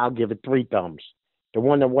 thumbs, I'll give it 3 thumbs. The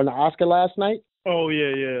one that won the Oscar last night? Oh,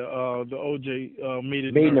 yeah. The OJ Made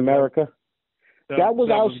in America. That was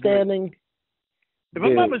outstanding. If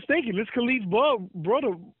I'm not mistaken, this Khalif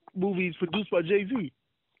Browder movie is produced by Jay-Z.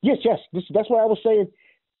 Yes. That's what I was saying.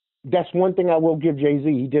 That's one thing I will give Jay-Z.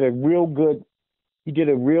 He did a real good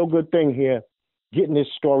thing here, getting this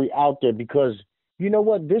story out there, because you know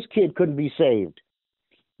what? This kid couldn't be saved.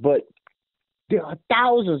 But there are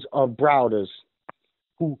thousands of Browders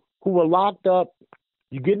who were locked up.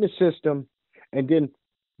 You get in the system, and then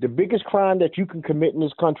the biggest crime that you can commit in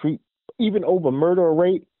this country, even over murder or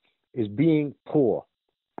rape, is being poor.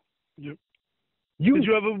 Yep. Did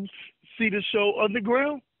you ever see the show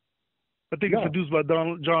Underground? I think it's produced by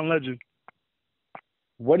John Legend.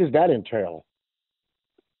 What does that entail?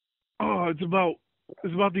 Oh, it's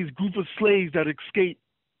about these group of slaves that escape,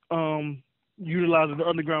 utilizing the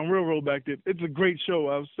Underground Railroad back then. It's a great show.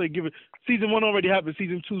 I would say give it. Season 1 already happened.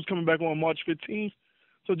 Season 2 is coming back on March 15th.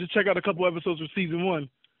 So just check out a couple episodes from Season 1.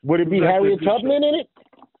 Would it be Harriet Tubman in it?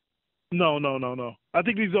 No. I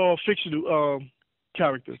think these are all fictional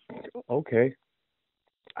characters. Okay.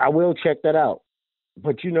 I will check that out.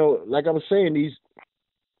 But, like I was saying,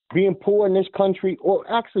 being poor in this country, or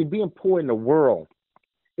actually being poor in the world,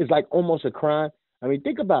 is like almost a crime. I mean,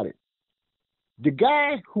 think about it. The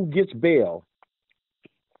guy who gets bail,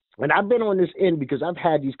 and I've been on this end because I've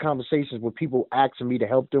had these conversations with people asking me to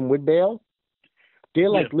help them with bail. They're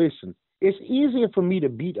like, listen, it's easier for me to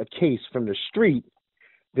beat a case from the street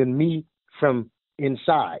than me from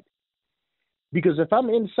inside. Because if I'm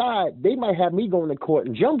inside, they might have me going to court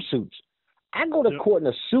in jumpsuits. I go to court in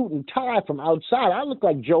a suit and tie from outside. I look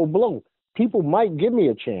like Joe Blow. People might give me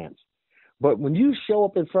a chance. But when you show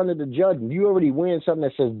up in front of the judge and you already wearing something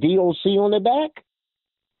that says DOC on the back,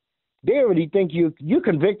 they already think you're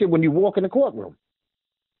convicted when you walk in the courtroom.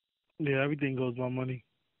 Yeah, everything goes by money.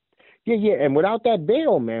 Yeah. And without that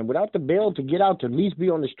bail, man, without the bail to get out, to at least be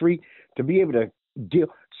on the street, to be able to deal.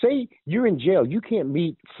 Say you're in jail, you can't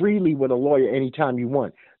meet freely with a lawyer anytime you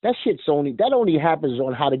want. That only happens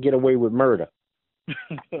on How to Get Away with Murder.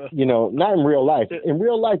 Not in real life. In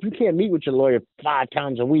real life, you can't meet with your lawyer 5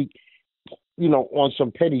 times a week, on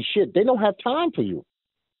some petty shit. They don't have time for you.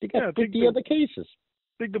 They got 50 other cases.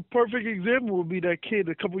 I think the perfect example would be that kid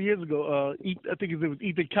a couple years ago. I think his name was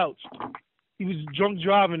Ethan Couch. He was drunk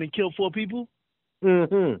driving and killed 4 people.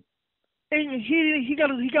 Mm-hmm. And he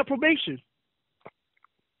got probation.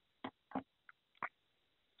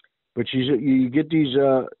 But you get these.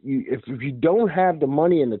 If you don't have the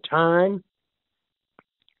money and the time,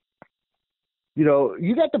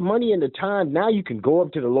 you got the money and the time. Now you can go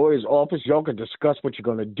up to the lawyer's office. Y'all can discuss what you're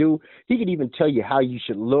going to do. He could even tell you how you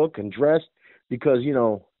should look and dress, because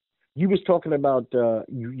you was talking about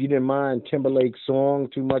you didn't mind Timberlake's song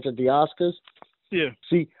too much at the Oscars. Yeah.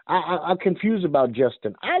 See, I'm confused about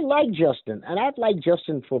Justin. I like Justin, and I've liked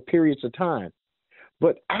Justin for periods of time,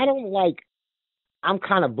 but I don't like. I'm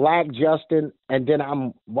kind of black Justin, and then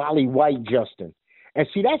I'm Wally White Justin. And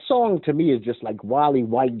see, that song to me is just like Wally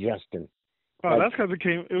White Justin. Oh, that's because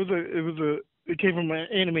it came from an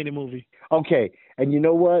animated movie. Okay, and you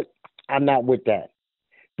know what? I'm not with that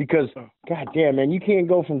because, Oh. goddamn, man, you can't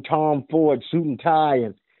go from Tom Ford suit and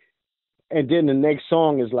tie and then the next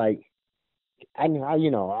song is like, I'm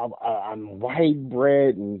white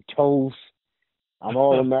bread and toast. I'm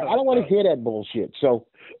all American. I don't want to hear that bullshit. So,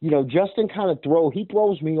 Justin he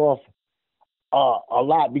throws me off a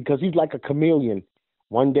lot because he's like a chameleon.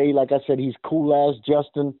 One day, like I said, he's cool ass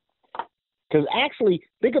Justin. Because actually,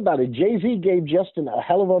 think about it. Jay-Z gave Justin a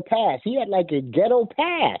hell of a pass. He had like a ghetto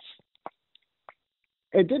pass.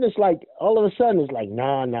 And then it's like, all of a sudden, it's like,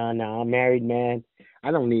 nah, I'm married, man.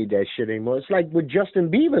 I don't need that shit anymore. It's like what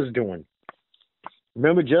Justin Bieber's doing.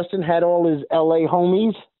 Remember Justin had all his L.A.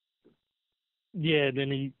 homies? Yeah,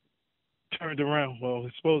 then he turned around. Well, he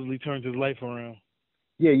supposedly turned his life around.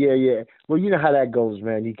 Yeah. Well, you know how that goes,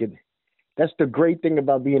 man. That's the great thing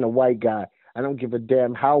about being a white guy. I don't give a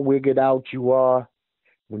damn how wigged out you are.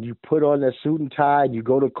 When you put on that suit and tie and you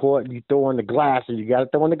go to court and you throw on the glasses, you got to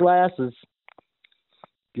throw on the glasses.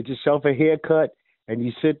 Get yourself a haircut and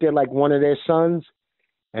you sit there like one of their sons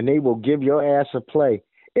and they will give your ass a play.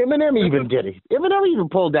 Eminem even did it. Eminem even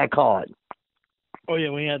pulled that card. Oh, yeah,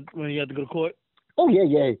 when he had to go to court? Oh,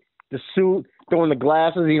 yeah. The suit, throwing the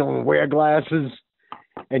glasses. He don't wear glasses.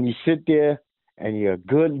 And you sit there and you're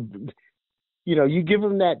good. You give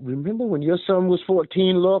him that, remember when your son was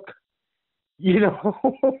 14 look?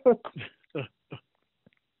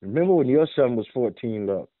 Remember when your son was 14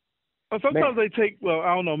 look? Well, sometimes they take,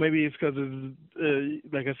 I don't know, maybe it's because it's,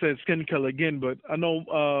 like I said, skin color again, but I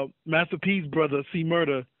know Master P's brother, C.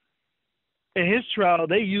 Murder, in his trial,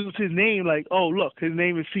 they used his name like, oh, look, his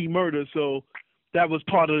name is C. Murder, so that was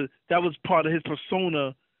part of his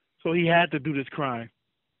persona, so he had to do this crime.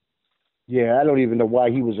 Yeah, I don't even know why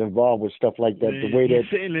he was involved with stuff like that. The way he's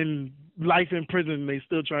sitting in life in prison, and they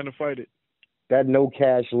still trying to fight it. That No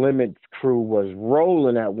Cash Limit crew was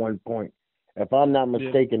rolling at one point. If I'm not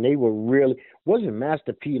mistaken, They were really, wasn't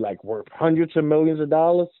Master P like worth hundreds of millions of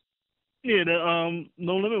dollars? Yeah, the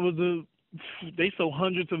No Limit was they sold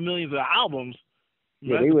hundreds of millions of albums.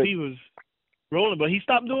 Yeah, Master P was rolling, but he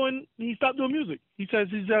stopped doing music. He says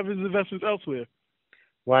he's having his investments elsewhere.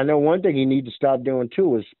 Well, I know one thing he needs to stop doing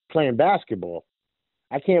too is playing basketball.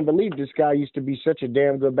 I can't believe this guy used to be such a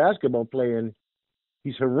damn good basketball player, and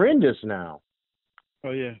he's horrendous now.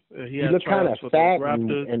 Oh yeah, he looked kind of fat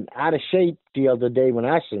and out of shape the other day when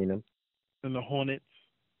I seen him. And the Hornets.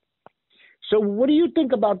 So, what do you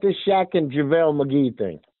think about this Shaq and JaVale McGee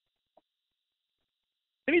thing?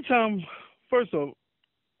 Anytime, first of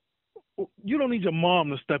all, you don't need your mom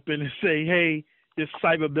to step in and say, "Hey, you're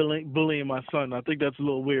cyberbullying my son." I think that's a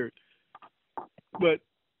little weird. But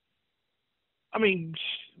I mean,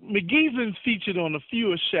 McGee's been featured on a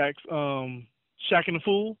few of Shaq's, Shaq and the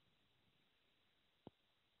Fool.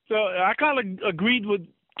 So I kind of agreed with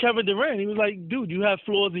Kevin Durant. He was like, dude, you have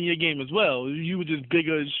flaws in your game as well. You were just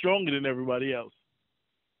bigger and stronger than everybody else.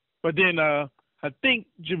 But then I think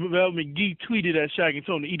JaVale McGee tweeted at Shaq and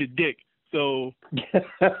told him to eat a dick. So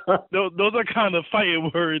those are kind of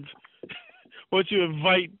fighting words. Once you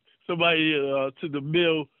invite somebody to the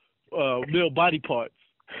male body parts.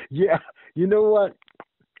 Yeah, you know what?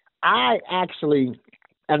 I actually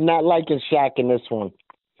am not liking Shaq in this one.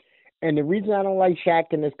 And the reason I don't like Shaq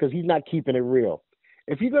in this because he's not keeping it real.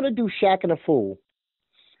 If you're going to do Shaq and a Fool,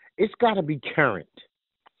 it's got to be current.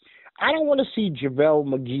 I don't want to see JaVale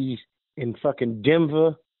McGee in fucking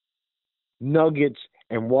Denver Nuggets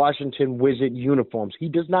and Washington Wizard uniforms. He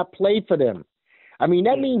does not play for them. I mean,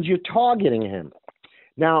 that means you're targeting him.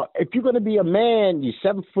 Now, if you're going to be a man, you're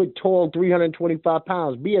 7 foot tall, 325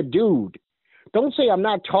 pounds, be a dude. Don't say I'm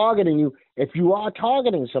not targeting you. If you are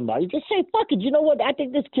targeting somebody, just say, fuck it. You know what? I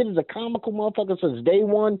think this kid is a comical motherfucker since day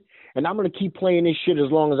one, and I'm going to keep playing this shit as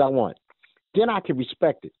long as I want. Then I can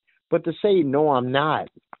respect it. But to say, no, I'm not,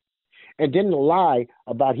 and then to lie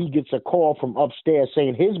about he gets a call from upstairs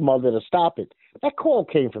saying his mother to stop it, that call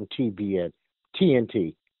came from TNT.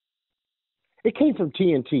 It came from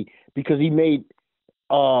TNT because he made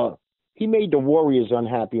the Warriors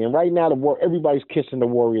unhappy, and right now everybody's kissing the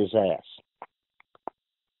Warriors' ass.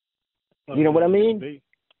 You know what I mean?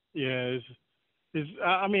 Yeah.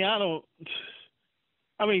 I mean,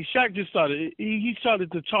 Shaq just started. He started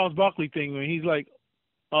the Charles Barkley thing when he's like,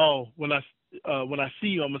 "Oh, when I see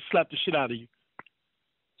you, I'm gonna slap the shit out of you."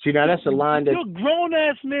 See, now that's a line that you're a grown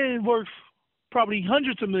ass man worth probably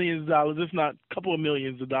hundreds of millions of dollars, if not a couple of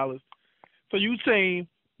millions of dollars. So you saying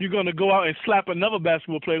you're gonna go out and slap another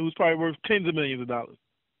basketball player who's probably worth tens of millions of dollars?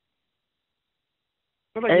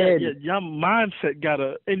 But like, your mindset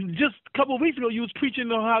and just a couple of weeks ago, you was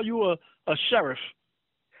preaching on how you were a sheriff.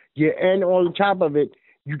 Yeah, and on top of it,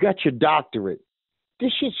 you got your doctorate.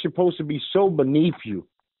 This shit's supposed to be so beneath you.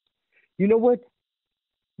 You know what?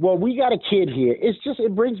 Well, we got a kid here.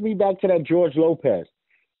 It brings me back to that George Lopez.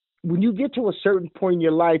 When you get to a certain point in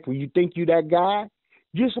your life where you think you that guy,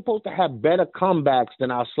 you're supposed to have better comebacks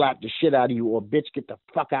than I'll slap the shit out of you or bitch get the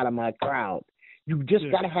fuck out of my crowd. You just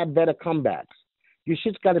got to have better comebacks. Your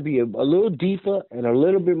shit's got to be a little deeper and a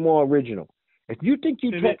little bit more original. If you think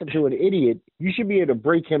you're talking to an idiot, you should be able to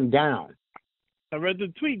break him down. I read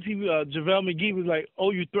the tweets. JaVale McGee was like,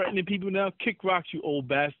 "Oh, you threatening people now? Kick rocks, you old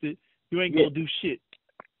bastard. You ain't gonna do shit."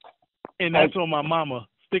 And that's on my mama.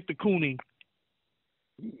 Stick to cooning.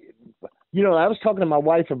 You know, I was talking to my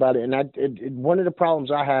wife about it, and one of the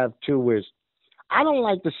problems I have too is I don't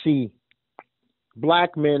like to see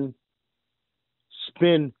black men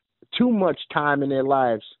spend too much time in their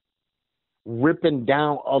lives ripping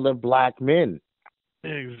down other black men.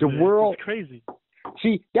 Exactly. The world, it's crazy.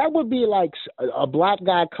 See, that would be like a black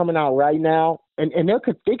guy coming out right now, and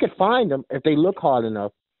they could find him if they look hard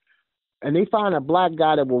enough, and they find a black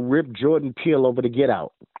guy that will rip Jordan Peele over to Get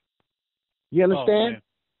Out. You understand? Oh,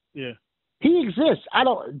 yeah. He exists.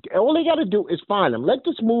 All they got to do is find him. Let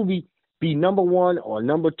this movie be number 1 or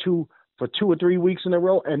number 2 for 2 or 3 weeks in a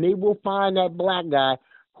row, and they will find that black guy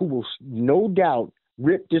who will no doubt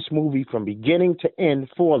rip this movie from beginning to end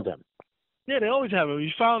for them. Yeah, they always have it. You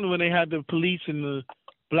found when they had the police and the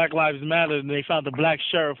Black Lives Matter, and they found the black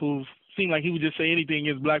sheriff who seemed like he would just say anything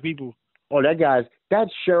against black people. Oh, that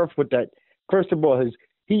sheriff with that. First of all,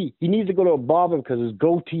 he needs to go to a barber because his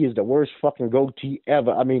goatee is the worst fucking goatee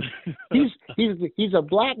ever. I mean, he's a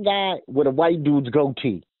black guy with a white dude's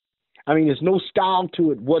goatee. I mean, there's no style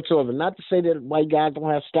to it whatsoever. Not to say that white guys don't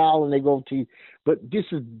have style in their goatee, but this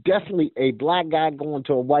is definitely a black guy going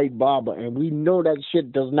to a white barber, and we know that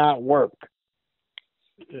shit does not work.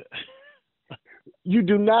 You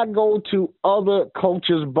do not go to other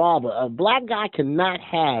cultures' barber. A black guy cannot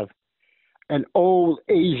have an old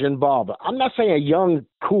Asian barber. I'm not saying a young,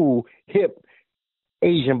 cool, hip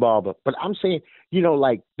Asian barber, but I'm saying, you know,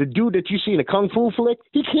 like the dude that you see in a kung fu flick,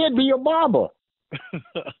 he can't be your barber.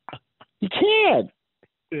 He can't.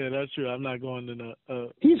 Yeah, that's true. I'm not going to.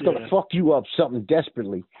 He's gonna fuck you up something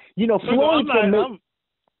desperately. You know,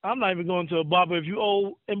 I'm not even going to a barber if you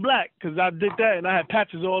old and black, because I did that and I had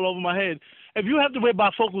patches all over my head. If you have to wear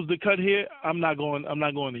bifocals to cut hair, I'm not going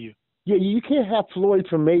to you. Yeah, you can't have Floyd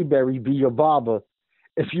from Mayberry be your barber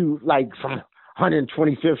if you like from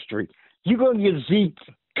 125th Street. You're gonna get Zeke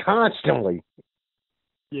constantly.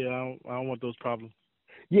 Yeah, I don't want those problems.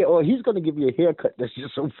 Yeah, or he's gonna give you a haircut that's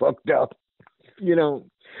just so fucked up. You know,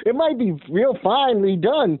 it might be real finely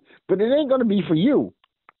done, but it ain't gonna be for you.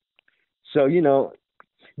 So, you know,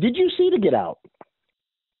 did you see the Get Out?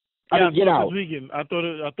 Yeah, I saw it this weekend. I thought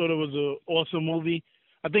it was an awesome movie.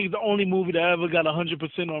 I think it's the only movie that ever got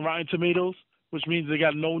 100% on Rotten Tomatoes, which means they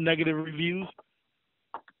got no negative reviews.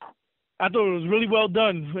 I thought it was really well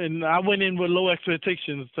done, and I went in with low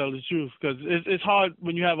expectations, to tell the truth, because it's hard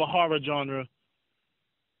when you have a horror genre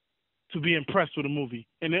to be impressed with a movie.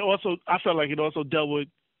 And I felt like it also dealt with,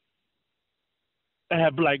 it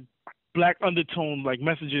had like black undertone, like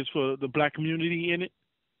messages for the black community in it,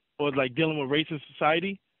 or like dealing with race in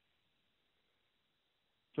society.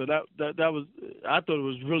 So that was, I thought it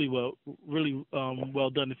was really well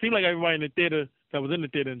done. It seemed like everybody in the theater that was in the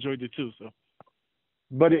theater enjoyed it too. So,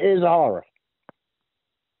 but it is a horror.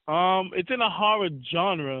 It's in a horror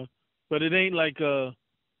genre, but it ain't like a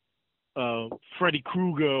Freddy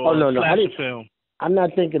Krueger or slasher film. I'm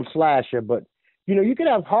not thinking slasher, but you know, you could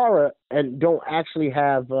have horror and don't actually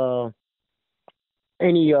have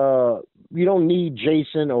any. You don't need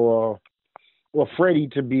Jason or Freddy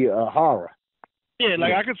to be a horror. Yeah,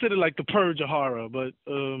 like I consider like The Purge a horror, but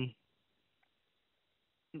it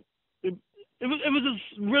was a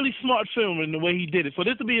really smart film in the way he did it. For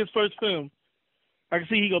this to be his first film, I can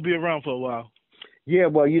see he gonna be around for a while. Yeah,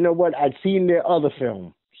 well, you know what? I've seen their other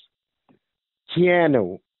films,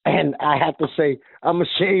 Keanu, and I have to say I'm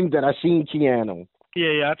ashamed that I seen Keanu.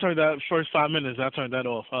 Yeah, I turned that first 5 minutes. I turned that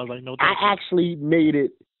off. I was like, no. I actually made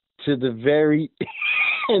it to the very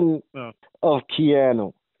end of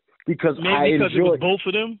Keanu. Because maybe because it was both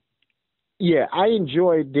of them? Yeah, I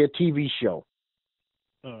enjoyed their TV show.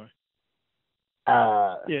 All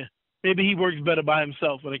right. Yeah, maybe he works better by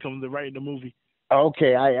himself when it comes to writing the movie.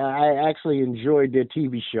 Okay, I actually enjoyed their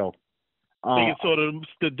TV show. I think it's sort of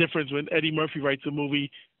the difference when Eddie Murphy writes a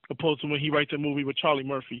movie opposed to when he writes a movie with Charlie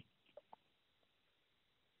Murphy.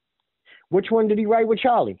 Which one did he write with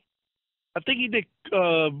Charlie? I think he did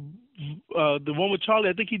the one with Charlie.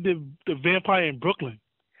 I think he did The Vampire in Brooklyn.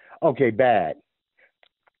 Okay, bad.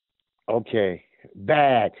 Okay.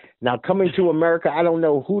 bad. Now, Coming to America, I don't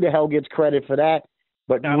know who the hell gets credit for that,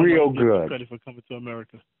 but I don't real know who gets good. credit for Coming to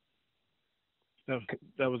America.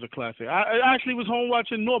 That was a classic. I actually was home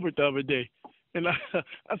watching Norbert the other day, and I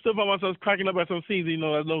still found myself cracking up at some scenes. You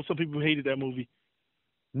know, I know some people hated that movie.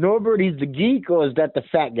 Norbert, he's the geek, or is that the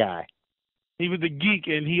fat guy? He was the geek,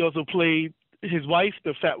 and he also played his wife,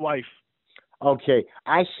 the fat wife. Okay,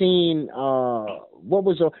 I seen what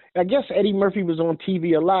was I guess Eddie Murphy was on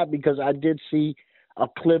TV a lot because I did see a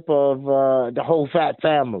clip of the whole Fat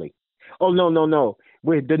Family. Oh no,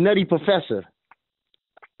 with the Nutty Professor.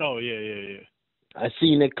 Oh yeah. I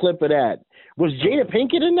seen a clip of that. Was Jada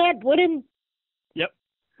Pinkett in that with him? Yep.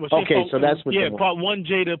 Well, okay, so that's what. Yeah, part 1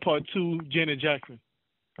 Jada, part 2 Janet Jackson.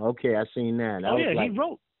 Okay, I seen that. Oh yeah,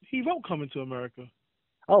 he wrote Coming to America.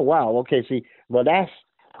 Oh wow. Okay, see, well that's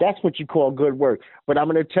what you call good work. But I'm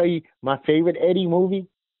gonna tell you, my favorite Eddie movie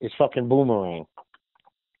is fucking Boomerang.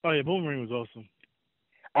 Oh yeah, Boomerang was awesome.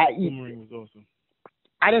 Boomerang was awesome.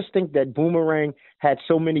 I just think that Boomerang had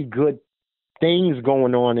so many good things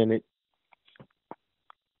going on in it.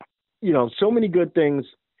 You know, so many good things.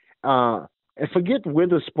 And forget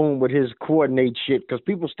Witherspoon with his coordinate shit, because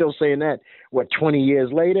people still saying that, 20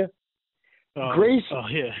 years later? Grace. Oh,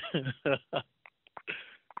 yeah.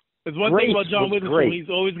 There's one thing about John Witherspoon, he's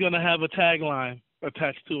always going to have a tagline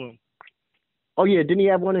attached to him. Oh, yeah. Didn't he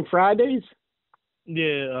have one in Fridays?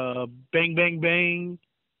 Yeah. Bang, bang, bang.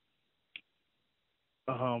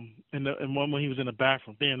 And one when he was in the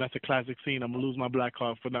bathroom. Damn, that's a classic scene. I'm going to lose my black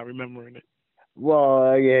card for not remembering it.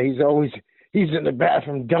 Well, yeah, he's in the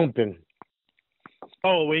bathroom dumping.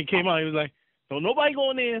 Oh, when he came out, he was like, don't nobody go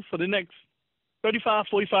in there for the next 35,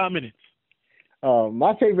 45 minutes.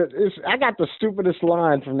 My favorite is, I got the stupidest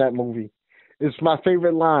line from that movie. It's my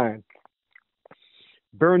favorite line.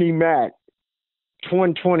 Bernie Mac,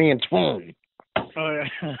 20 and 20. Oh,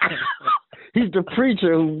 yeah. He's the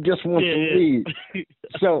preacher who just wants to leave.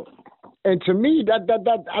 So, and to me, that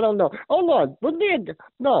I don't know. Oh, Lord,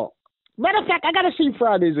 no. Matter of fact, I got to see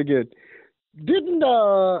Fridays again. Didn't,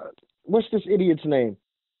 what's this idiot's name?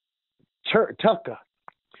 Tucker.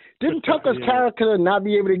 Didn't Tucker's character not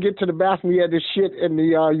be able to get to the bathroom? He had to shit in the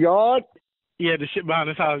yard? Yeah, the shit behind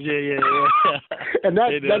his house. Yeah. And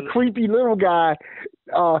that creepy little guy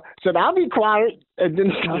said, I'll be quiet, and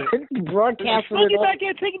then started broadcasting it. Get back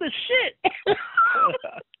here taking the shit.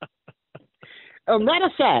 Matter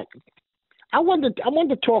of fact, I wanted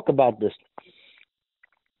to talk about this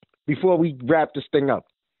before we wrap this thing up.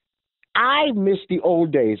 I miss the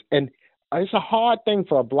old days, and it's a hard thing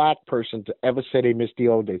for a black person to ever say they miss the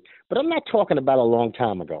old days. But I'm not talking about a long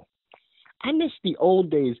time ago. I miss the old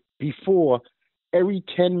days before every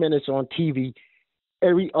 10 minutes on TV,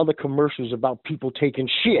 every other commercial is about people taking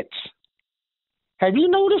shits. Have you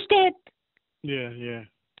noticed that? Yeah.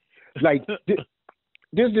 Like,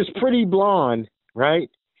 there's this pretty blonde, right?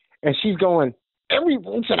 And she's going, every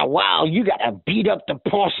once in a while, you got to beat up the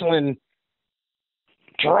porcelain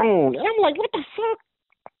drone. And I'm like, what the fuck?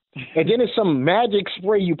 And then there's some magic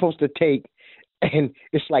spray you're supposed to take, and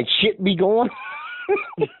it's like shit be going.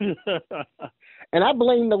 And I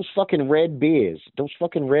blame those fucking red beers. Those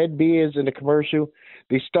fucking red beers in the commercial.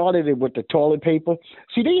 They started it with the toilet paper.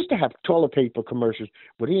 See, they used to have toilet paper commercials,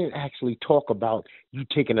 but they didn't actually talk about you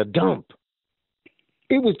taking a dump.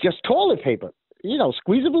 It was just toilet paper,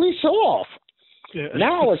 squeezably soft. Yeah.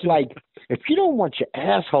 Now it's like, if you don't want your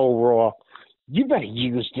asshole raw, you better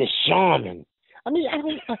use this Charmin. I mean,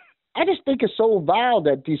 I just think it's so vile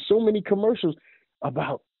that there's so many commercials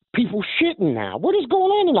about people shitting now. What is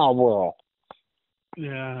going on in our world?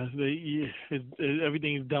 Yeah,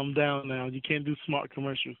 everything is dumbed down now. You can't do smart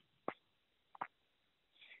commercials.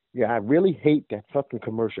 Yeah, I really hate that fucking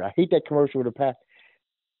commercial. I hate that commercial with the past.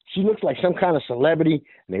 She looks like some kind of celebrity,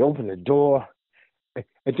 and they open the door. And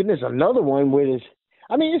then there's another one where it's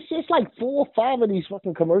like 4 or 5 of these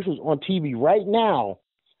fucking commercials on TV right now.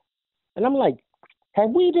 And I'm like,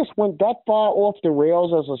 have we just went that far off the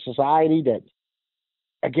rails as a society that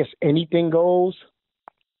I guess anything goes?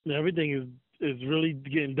 Everything is really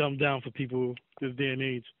getting dumbed down for people this day and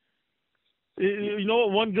age. You know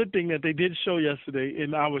what? One good thing that they did show yesterday,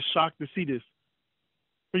 and I was shocked to see this.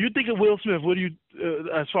 When you think of Will Smith, what do you,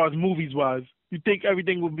 as far as movies wise, you think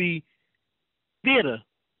everything would be theater?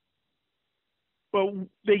 Well,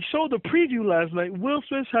 they showed the preview last night. Will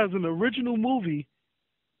Smith has an original movie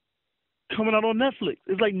coming out on Netflix.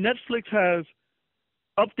 It's like Netflix has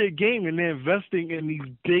upped their game and they're investing in these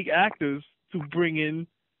big actors to bring in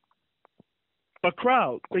a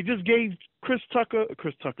crowd. They just gave Chris Tucker.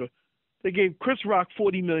 They gave Chris Rock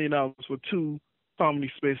 $40 million for 2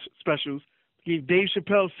 comedy specials. They gave Dave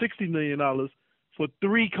Chappelle $60 million for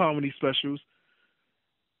 3 comedy specials.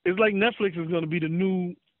 It's like Netflix is going to be the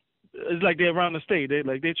new. It's like they're around the state.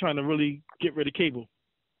 They're trying to really get rid of cable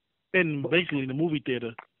and basically the movie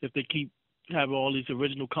theater if they keep having all these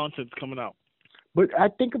original contents coming out. But I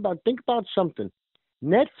think about something.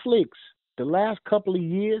 Netflix, the last couple of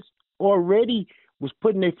years, already was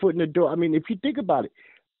putting their foot in the door. I mean, if you think about it,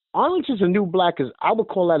 Orange is the New Black is, I would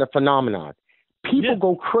call that a phenomenon. People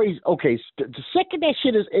go crazy. Okay, the second that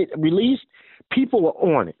shit is released, people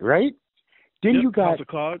are on it, right? Then you got House of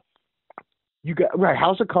Cards. You got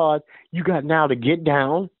House of Cards. You got now to Get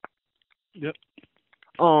Down. Yep.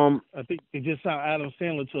 I think it just signed Adam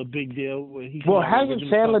Sandler to a big deal. Hasn't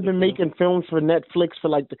Sandler been making films for Netflix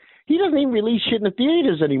for he doesn't even release shit in the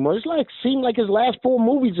theaters anymore. It's seemed like his last 4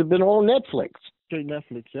 movies have been all Netflix. Straight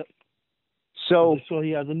Netflix, yep. So I just saw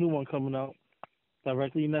he has a new one coming out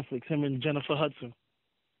directly Netflix. Him and Jennifer Hudson.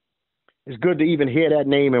 It's good to even hear that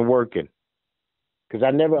name and working, because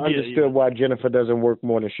I never understood why Jennifer doesn't work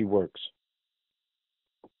more than she works.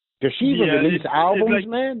 Does she even release albums,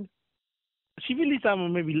 man? She released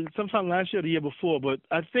album maybe sometime last year or the year before, but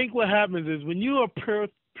I think what happens is when you are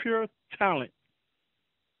pure talent,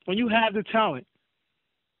 when you have the talent,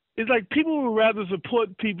 it's like people would rather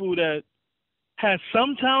support people that have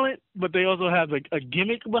some talent, but they also have a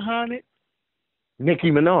gimmick behind it.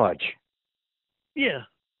 Nicki Minaj. Yeah.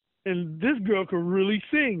 And this girl can really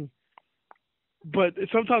sing. But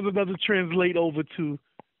sometimes it doesn't translate over to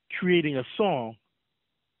creating a song.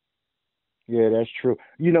 Yeah, that's true.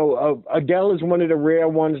 You know, Adele is one of the rare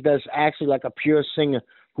ones that's actually like a pure singer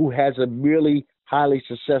who has a really highly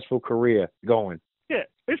successful career going. Yeah,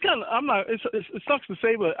 it's kind of, it sucks to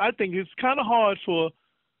say, but I think it's kind of hard for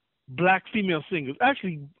black female singers.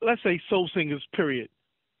 Actually, let's say soul singers, period.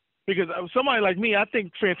 Because somebody like me, I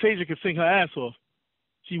think Fantasia could sing her ass off.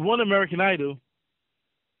 She won American Idol,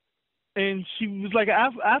 and she was like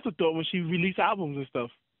an afterthought when she released albums and stuff.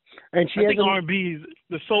 And I think R&B,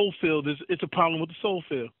 the soul field, it's a problem with the soul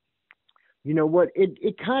field. You know what?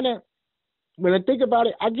 It kind of, when I think about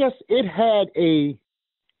it, I guess it had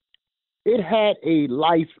a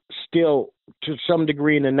life still to some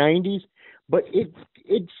degree in the 90s, but it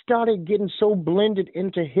started getting so blended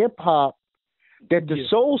into hip hop that the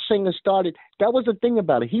soul singer started. That was the thing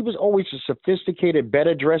about it. He was always a sophisticated,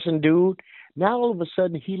 better dressing dude. Now all of a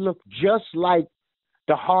sudden he looked just like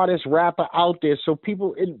the hardest rapper out there. So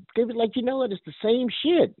people, they were like, you know what? It's the same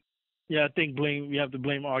shit. Yeah, I think you have to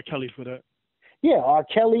blame R. Kelly for that. Yeah, R.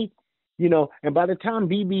 Kelly, you know, and by the time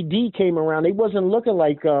BBD came around, they wasn't looking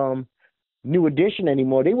like New Edition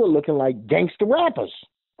anymore. They were looking like gangster rappers.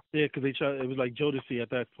 Yeah, because it was like Jodeci at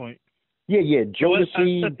that point. Yeah,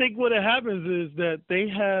 Jodeci. I think what happens is that they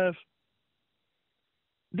have.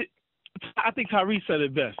 I think Tyrese said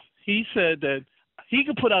it best. He said that he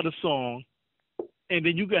could put out a song, and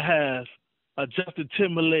then you could have a Justin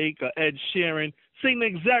Timberlake or Ed Sheeran sing the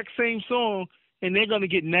exact same song, and they're going to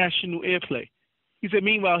get national airplay. He said,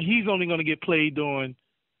 meanwhile, he's only going to get played on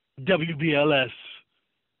WBLS,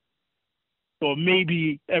 or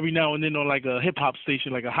maybe every now and then on like a hip-hop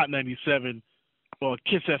station like a Hot 97 or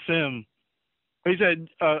Kiss FM. He said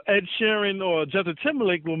Ed Sheeran or Justin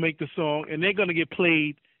Timberlake will make the song, and they're going to get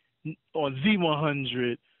played on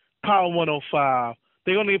Z100, Power 105.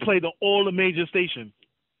 They're going to get played on all the major stations.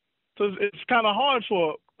 So it's kind of hard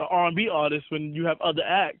for an R&B artist when you have other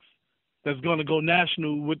acts that's going to go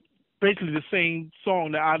national with basically the same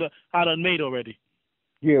song that I done made already.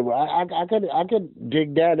 Yeah, well, I could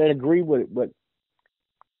dig that and agree with it, but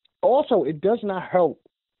also it does not help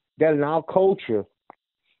that in our culture,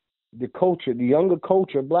 the younger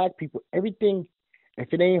culture, black people, everything,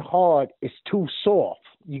 if it ain't hard, it's too soft.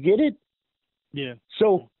 You get it? Yeah.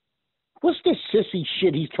 So what's this sissy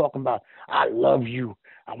shit he's talking about? I love you.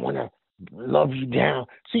 I want to love you down.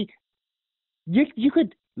 See, you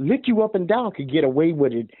could lick you up and down, could get away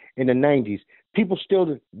with it in the 90s. People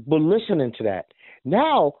still were listening to that.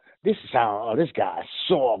 Now, this is how, this guy's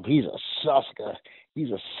soft. He's a susker. He's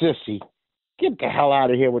a sissy. Get the hell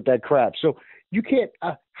out of here with that crap. So you can't,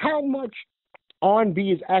 how much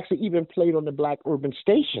R&B is actually even played on the black urban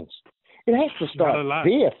stations? It has to start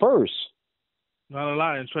there first. Not a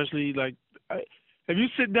lot, especially like, if you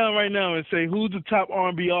sit down right now and say, who's the top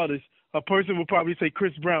R&B artist, a person will probably say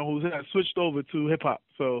Chris Brown, who has switched over to hip-hop.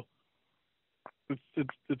 So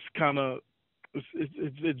it's kind of,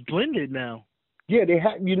 it's blended now. Yeah, they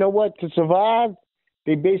have. You know what? To survive,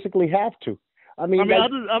 they basically have to. I'm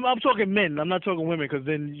talking men. I'm not talking women, because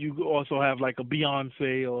then you also have like a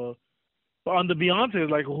Beyonce or under Beyonce,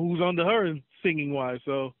 like who's under her singing wise.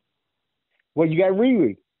 So, well, you got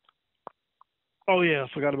Riri. Oh yeah,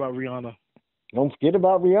 I forgot about Rihanna. Don't forget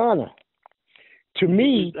about Rihanna. To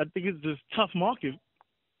me, I think it's just tough market.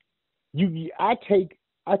 I take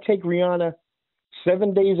Rihanna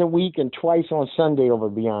 7 days a week and twice on Sunday over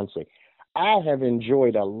Beyonce. I have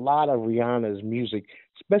enjoyed a lot of Rihanna's music,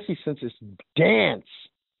 especially since it's dance.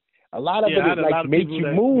 A lot of Yeah, I it had is a like lot of make people you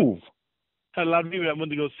that move. had a lot of people that went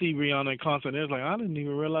to go see Rihanna in concert. And it was like, I didn't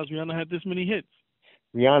even realize Rihanna had this many hits.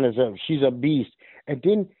 She's a beast. And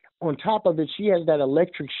then on top of it, she has that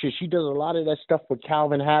electric shit. She does a lot of that stuff with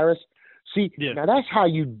Calvin Harris. See, Yeah. now that's how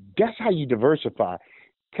you diversify. Yep.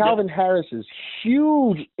 Calvin Harris is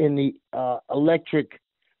huge in the electric,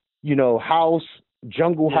 house,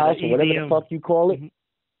 jungle Yeah, house, the or whatever the EDM. fuck you call it.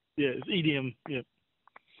 Yeah, it's EDM. Yeah.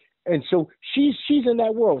 And so she's in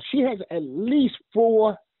that world. She has at least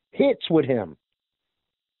 4 hits with him.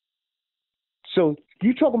 So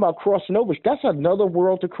you talking about crossing over? That's another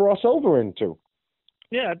world to cross over into.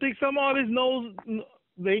 Yeah, I think some artists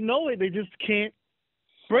they know it. They just can't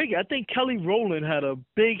break it. I think Kelly Rowland had a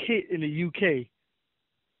big hit in the UK.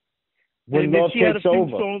 When And then love she had a takes few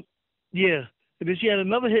over. songs. Yeah. And then she had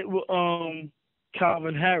another hit with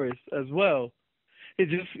Calvin Harris as well.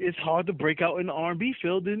 It's hard to break out in the R&B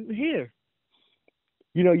field in here.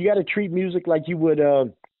 You got to treat music like you would.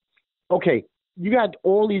 Okay, you got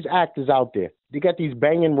all these actors out there. They got these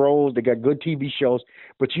banging roles. They got good TV shows.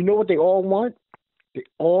 But you know what they all want? They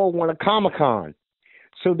all want a Comic-Con.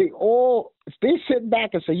 So they sit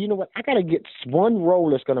back and say, you know what? I got to get one role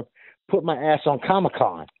that's going to put my ass on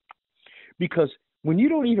Comic-Con. Because when you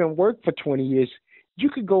don't even work for 20 years, you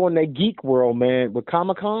could go in that geek world, man, with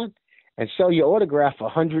Comic-Con and sell your autograph for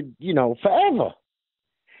 100, forever.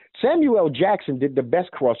 Samuel L. Jackson did the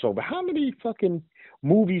best crossover. How many fucking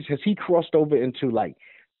movies has he crossed over into, like,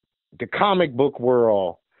 the comic book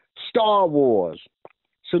world, Star Wars?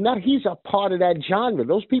 So now he's a part of that genre.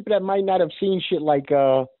 Those people that might not have seen shit like,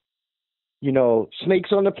 Snakes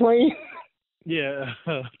on the Plane, Yeah.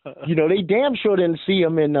 they damn sure didn't see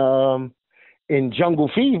him in Jungle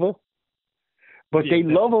Fever, but they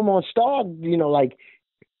love him on Star. Like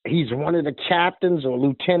he's one of the captains or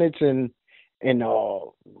lieutenants in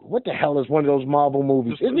what the hell is one of those Marvel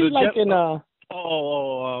movies? Isn't he like in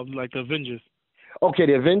like the Avengers? Okay,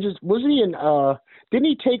 the Avengers. Was he in? Didn't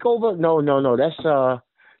he take over? No.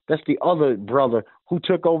 That's the other brother who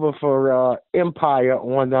took over for Empire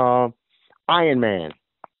on Iron Man.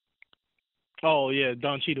 Oh yeah,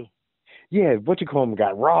 Don Cheadle. Yeah, what you call him?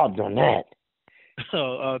 Got robbed on that.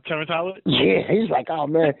 Terrence Howard. Yeah, he's like, oh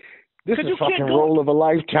man, this is a fucking role of a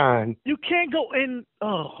lifetime. You can't go in.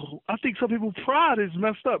 Oh, I think some people's pride is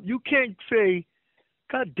messed up. You can't say,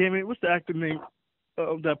 God damn it, what's the actor name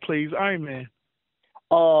that plays Iron Man?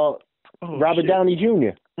 Robert Downey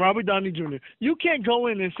Jr. Robert Downey Jr. You can't go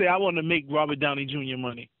in and say, I want to make Robert Downey Jr.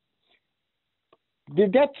 money.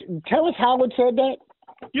 Did Terrence Howard said that?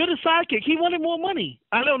 You're the sidekick. He wanted more money.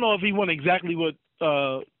 I don't know if he wanted exactly what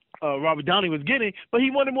Robert Downey was getting, but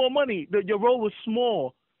he wanted more money. Your role was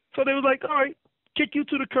small. So they was like, all right, kick you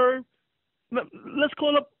to the curb. Let's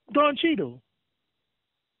call up Don Cheadle.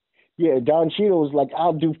 Yeah, Don Cheadle was like,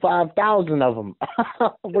 I'll do 5,000 of them.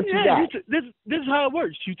 What you got? This is how it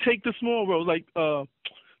works. You take the small role. Like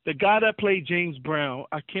the guy that played James Brown,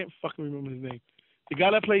 I can't fucking remember his name. The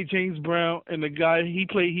guy that played James Brown and the guy he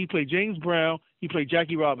played James Brown, he played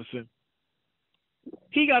Jackie Robinson.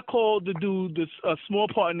 He got called to do this small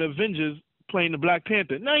part in the Avengers playing the Black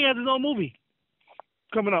Panther. Now he has his own movie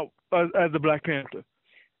coming out as the Black Panther.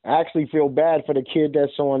 I actually feel bad for the kid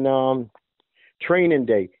that's on Training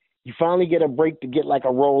Day. You finally get a break to get like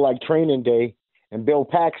a role like Training Day, and Bill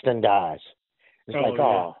Paxton dies. It's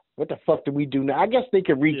what the fuck do we do now? I guess they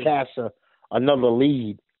could recast another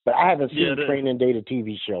lead, but I haven't seen Training Day, the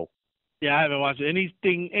TV show. Yeah, I haven't watched any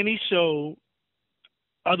show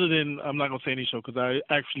other than, I'm not going to say any show because I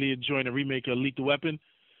actually enjoyed a remake of Lethal Weapon,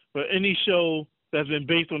 but any show that's been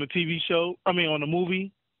based on a TV show, on a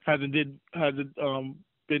movie, hasn't been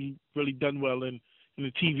really done well in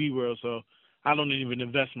the TV world, so I don't even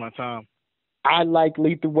invest my time. I like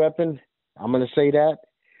Lethal Weapon. I'm going to say that.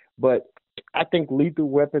 But I think Lethal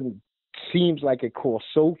Weapon seems like it costs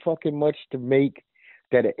so fucking much to make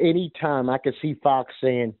that at any time I could see Fox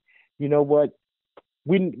saying, you know what,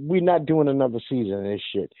 we're not doing another season of this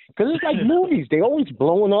shit. Because it's like movies. They always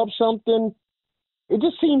blowing up something. It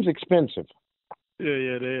just seems expensive.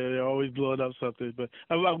 Yeah, they're always blowing up something. But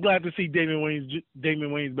I'm glad to see Damon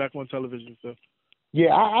Wayans back on television. So.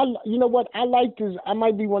 Yeah, I you know what? I like this. I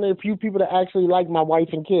might be one of the few people that actually like my wife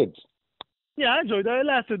and kids. Yeah, I enjoyed that. It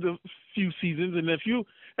lasted a few seasons, and if you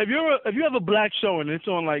have a black show and it's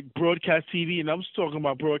on like broadcast TV, and I'm just talking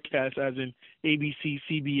about broadcast as in ABC,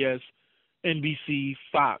 CBS, NBC,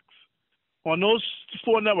 Fox, on those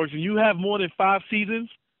 4 networks, and you have more than 5 seasons,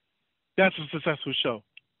 that's a successful show.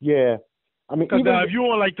 Yeah. I mean, Because even now if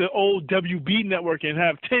you're on like the old WB network and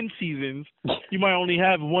have 10 seasons, you might only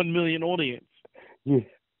have 1 million audience. yeah.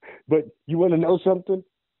 But you want to know something?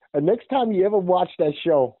 Next time you ever watch that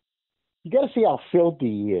show, you got to see how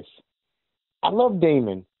filthy he is. I love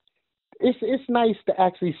Damon. It's nice to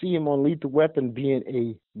actually see him on Lethal Weapon being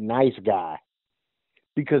a nice guy,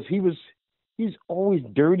 because he's always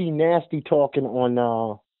dirty, nasty talking on.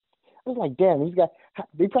 I was like, damn,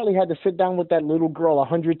 they probably had to sit down with that little girl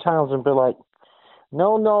 100 times and be like,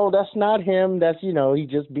 no, that's not him. That's, he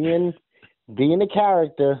just being a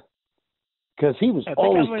character, because he was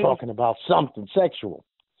always talking about something sexual.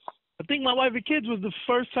 I think My Wife and Kids was the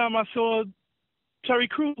first time I saw Terry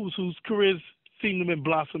Crews, whose careers seem to have been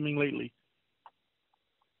blossoming lately.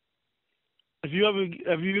 If you ever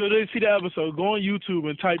see the episode, go on YouTube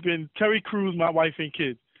and type in Terry Crews, My Wife and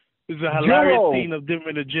Kids. It's a hilarious scene of them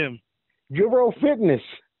in the gym. Euro Fitness.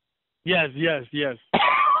 Yes.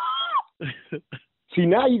 See,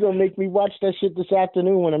 now you're going to make me watch that shit this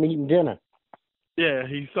afternoon when I'm eating dinner. Yeah,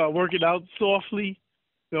 he started working out softly,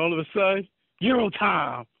 and all of a sudden, Euro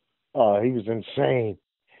time. Oh, he was insane.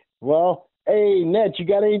 Well, hey, Net, you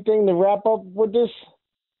got anything to wrap up with this?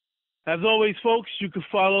 As always, folks, you can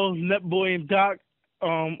follow Netboy and Doc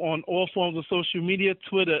on all forms of social media,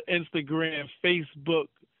 Twitter, Instagram, Facebook,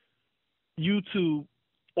 YouTube,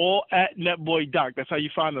 all at Netboy Doc. That's how you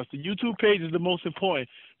find us. The YouTube page is the most important.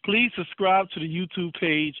 Please subscribe to the YouTube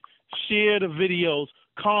page, share the videos,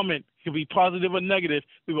 comment. It can be positive or negative.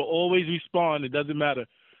 We will always respond. It doesn't matter.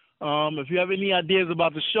 If you have any ideas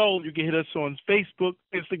about the show, you can hit us on Facebook,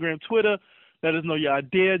 Instagram, Twitter. Let us know your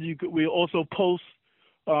ideas. We'll also post.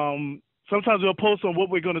 Sometimes we'll post on what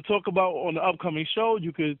we're going to talk about on the upcoming show.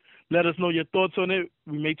 You could let us know your thoughts on it.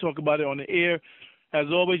 We may talk about it on the air. As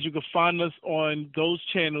always, you can find us on those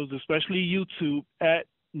channels, especially YouTube, at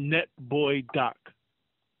Netboy Doc.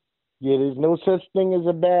 Yeah, there's no such thing as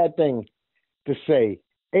a bad thing to say.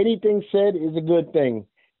 Anything said is a good thing.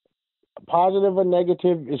 Positive or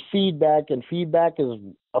negative is feedback, and feedback is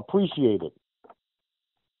appreciated.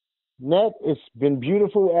 Net, it's been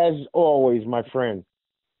beautiful as always, my friend.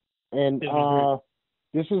 And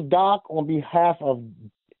this is Doc on behalf of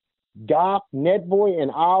Doc, Netboy,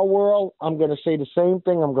 and Our World. I'm going to say the same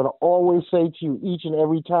thing I'm going to always say to you each and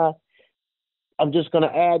every time. I'm just going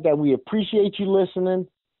to add that we appreciate you listening.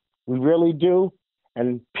 We really do.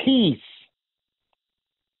 And peace.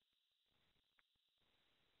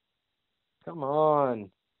 Come on.